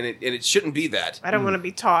study, and it shouldn't be that. I don't want to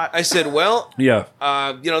be taught. I said, well, Yeah.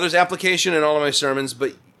 there's application in all of my sermons,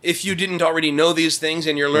 but if you didn't already know these things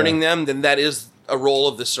and you're learning them, then that is a role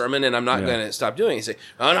of the sermon, and I'm not going to stop doing it. You say,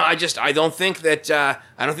 oh, no, I don't think that,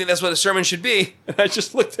 I don't think that's what a sermon should be. And I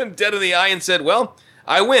just looked him dead in the eye and said, well,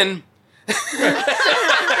 I win.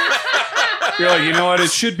 You're like, you know what?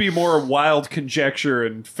 It should be more wild conjecture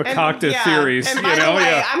and fakakta theories. And by the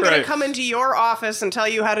way, I'm going to come into your office and tell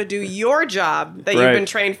you how to do your job that you've been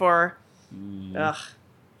trained for. Ugh.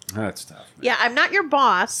 That's tough. Man. Yeah, I'm not your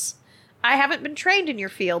boss. I haven't been trained in your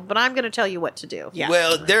field, but I'm going to tell you what to do. Yeah.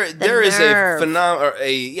 Well, there is there's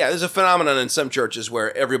a phenomenon in some churches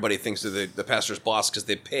where everybody thinks they're the pastor's boss because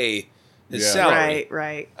they pay his salary.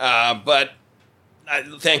 Right. But I,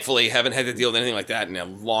 thankfully, haven't had to deal with anything like that in a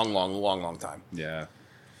long time. Yeah.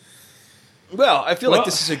 Well, I feel like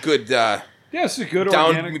this is a good this is a good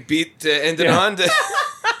organic downbeat to end it on.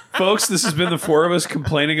 Folks, this has been the four of us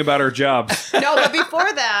complaining about our jobs. No, but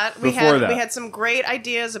before that, we had some great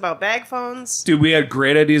ideas about bag phones. Dude, we had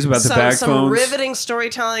great ideas about the bag some phones. Riveting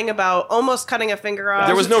storytelling about almost cutting a finger off.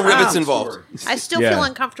 There was no rivets involved. I still feel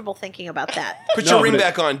uncomfortable thinking about that. Put your ring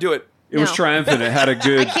back on. Do it. It was triumphant. It had a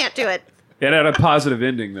good... I can't do it. It had a positive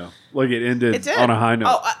ending, though. Like, it ended on a high note.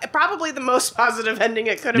 Oh, probably the most positive ending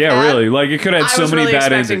it could have had. Yeah, really. Like, it could have had so many really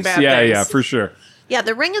bad expecting endings. bad things. Yeah, for sure. Yeah,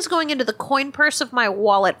 the ring is going into the coin purse of my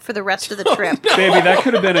wallet for the rest of the trip. Baby, that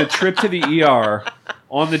could have been a trip to the ER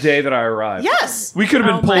on the day that I arrived. Yes. We could have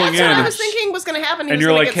been pulling That's in. what I was thinking was going to happen. And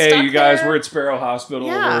you're like, hey, you guys, we're at Sparrow Hospital.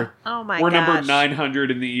 Yeah. We're number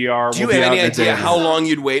 900 in the ER. Do you have any idea how long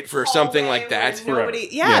you'd wait for something like that?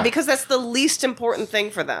 Because that's the least important thing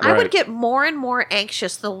for them. I would get more and more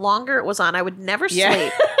anxious the longer it was on. I would never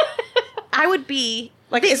sleep. I would be...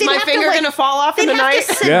 Like, is my finger going to fall off in the night?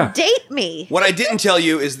 They'd have to sedate me. What I didn't tell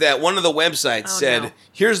you is that one of the websites said,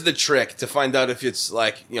 here's the trick to find out if it's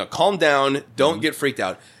like, calm down, don't get freaked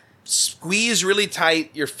out. Squeeze really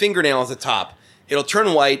tight your fingernail at the top. It'll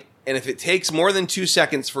turn white, and if it takes more than 2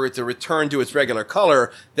 seconds for it to return to its regular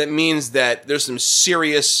color, that means that there's some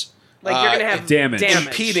serious... Like you're going to have damage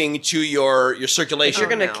impeding to your circulation. You're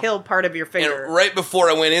going to kill part of your finger. And right before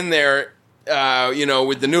I went in there...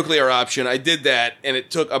 with the nuclear option, I did that, and it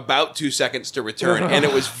took about 2 seconds to return, and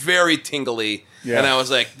it was very tingly. Yeah. And I was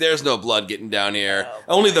like, "There's no blood getting down here.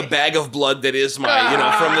 Only the bag of blood that is my,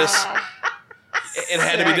 from this. It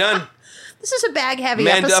had to be done. This is a bag-heavy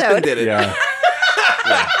Manned episode. up and did it. Yeah.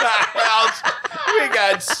 We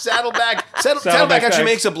got Saddleback. Saddleback actually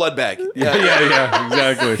makes a blood bag. Yeah,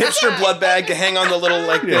 exactly. Hipster blood bag to hang on the little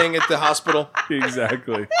thing at the hospital.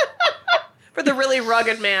 Exactly. For the really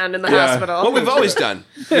rugged man in the hospital. What we've always done.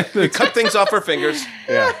 We cut things off our fingers.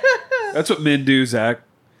 Yeah. That's what men do, Zach.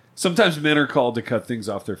 Sometimes men are called to cut things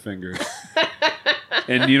off their fingers.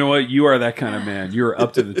 And you know what? You are that kind of man. You're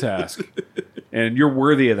up to the task. And you're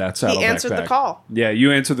worthy of that saddleback. He answered the call. Yeah,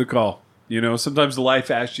 you answered the call. Sometimes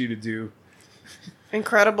life asks you to do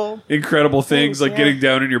incredible things like getting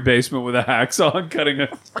down in your basement with a hacksaw and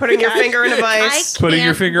putting your finger in a vice. Putting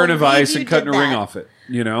your finger in a vice and cutting a ring off it.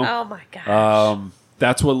 Oh my gosh.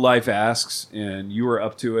 That's what life asks, and you are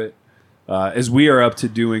up to it. As we are up to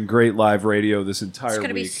doing great live radio this entire week. It's going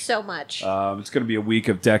to be so much. It's going to be a week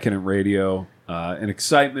of decadent radio and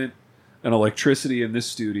excitement and electricity in this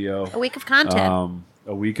studio. A week of content.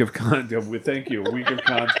 A week of content. Thank you. A week of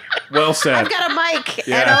content. Well said. I've got a mic.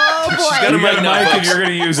 Yeah. And oh boy. She's got a mic now, and you're going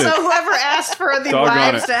to use it. So whoever asked for the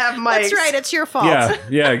wives to have mics. That's right. It's your fault.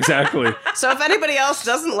 Yeah, exactly. So if anybody else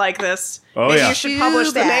doesn't like this, Oh, maybe yeah. you should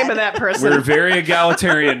publish the name of that person. We're very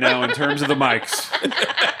egalitarian now in terms of the mics.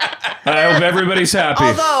 I hope everybody's happy.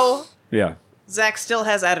 Although, yeah, Zach still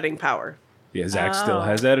has editing power. Yeah, Zach still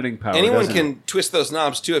has editing power. Anyone can twist those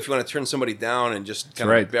knobs, too, if you want to turn somebody down and just kind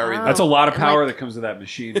of bury them. That's a lot of power that comes to that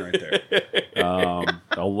machine right there.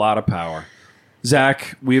 A lot of power.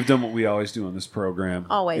 Zach, we have done what we always do on this program.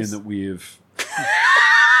 Always. In that we've...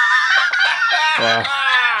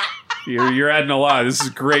 You're adding a lot. This is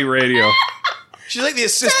great radio. She's like the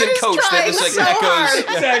assistant coach that just like so echoes. hard.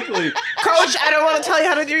 Exactly. Coach, I don't want to tell you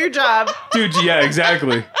how to do your job. Dude, yeah,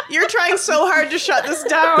 exactly. You're trying so hard to shut this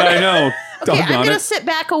down. I know. Okay, I'm Doggone going to it. sit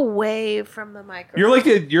back away from the microphone.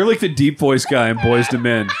 You're like the deep voice guy in Boys to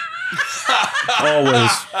Men.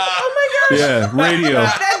 Always. Oh my gosh. Yeah, radio.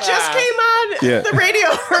 That just came on the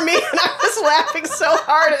radio for me, and I was laughing so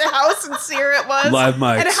hard at how sincere it was. Live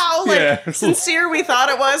mics. And how sincere we thought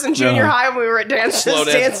it was in junior high when we were at dancing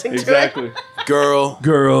to exactly. it.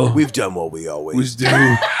 Girl, we've done what we always do.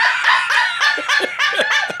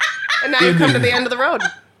 And now you've come to the end of the road.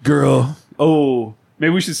 Girl, Oh,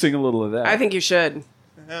 maybe we should sing a little of that. I think you should.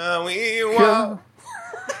 We walk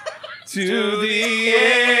to the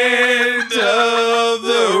end of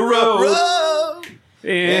the road,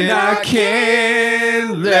 and I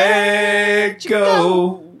can't let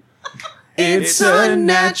go. It's a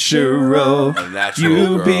natural.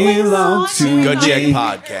 You girl. belong to Go check me.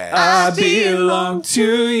 podcast. I belong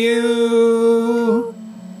to you.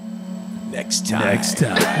 Next time. Next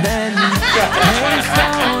time. Then pay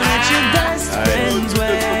phone at your best friend's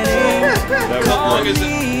wedding. Call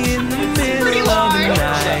me in the middle of the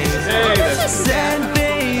night. Said,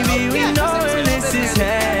 baby, we know where this is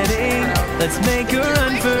heading. Let's make a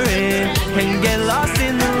run for it and get lost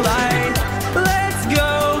in the light. Let's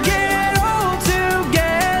go get all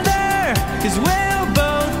together, 'cause when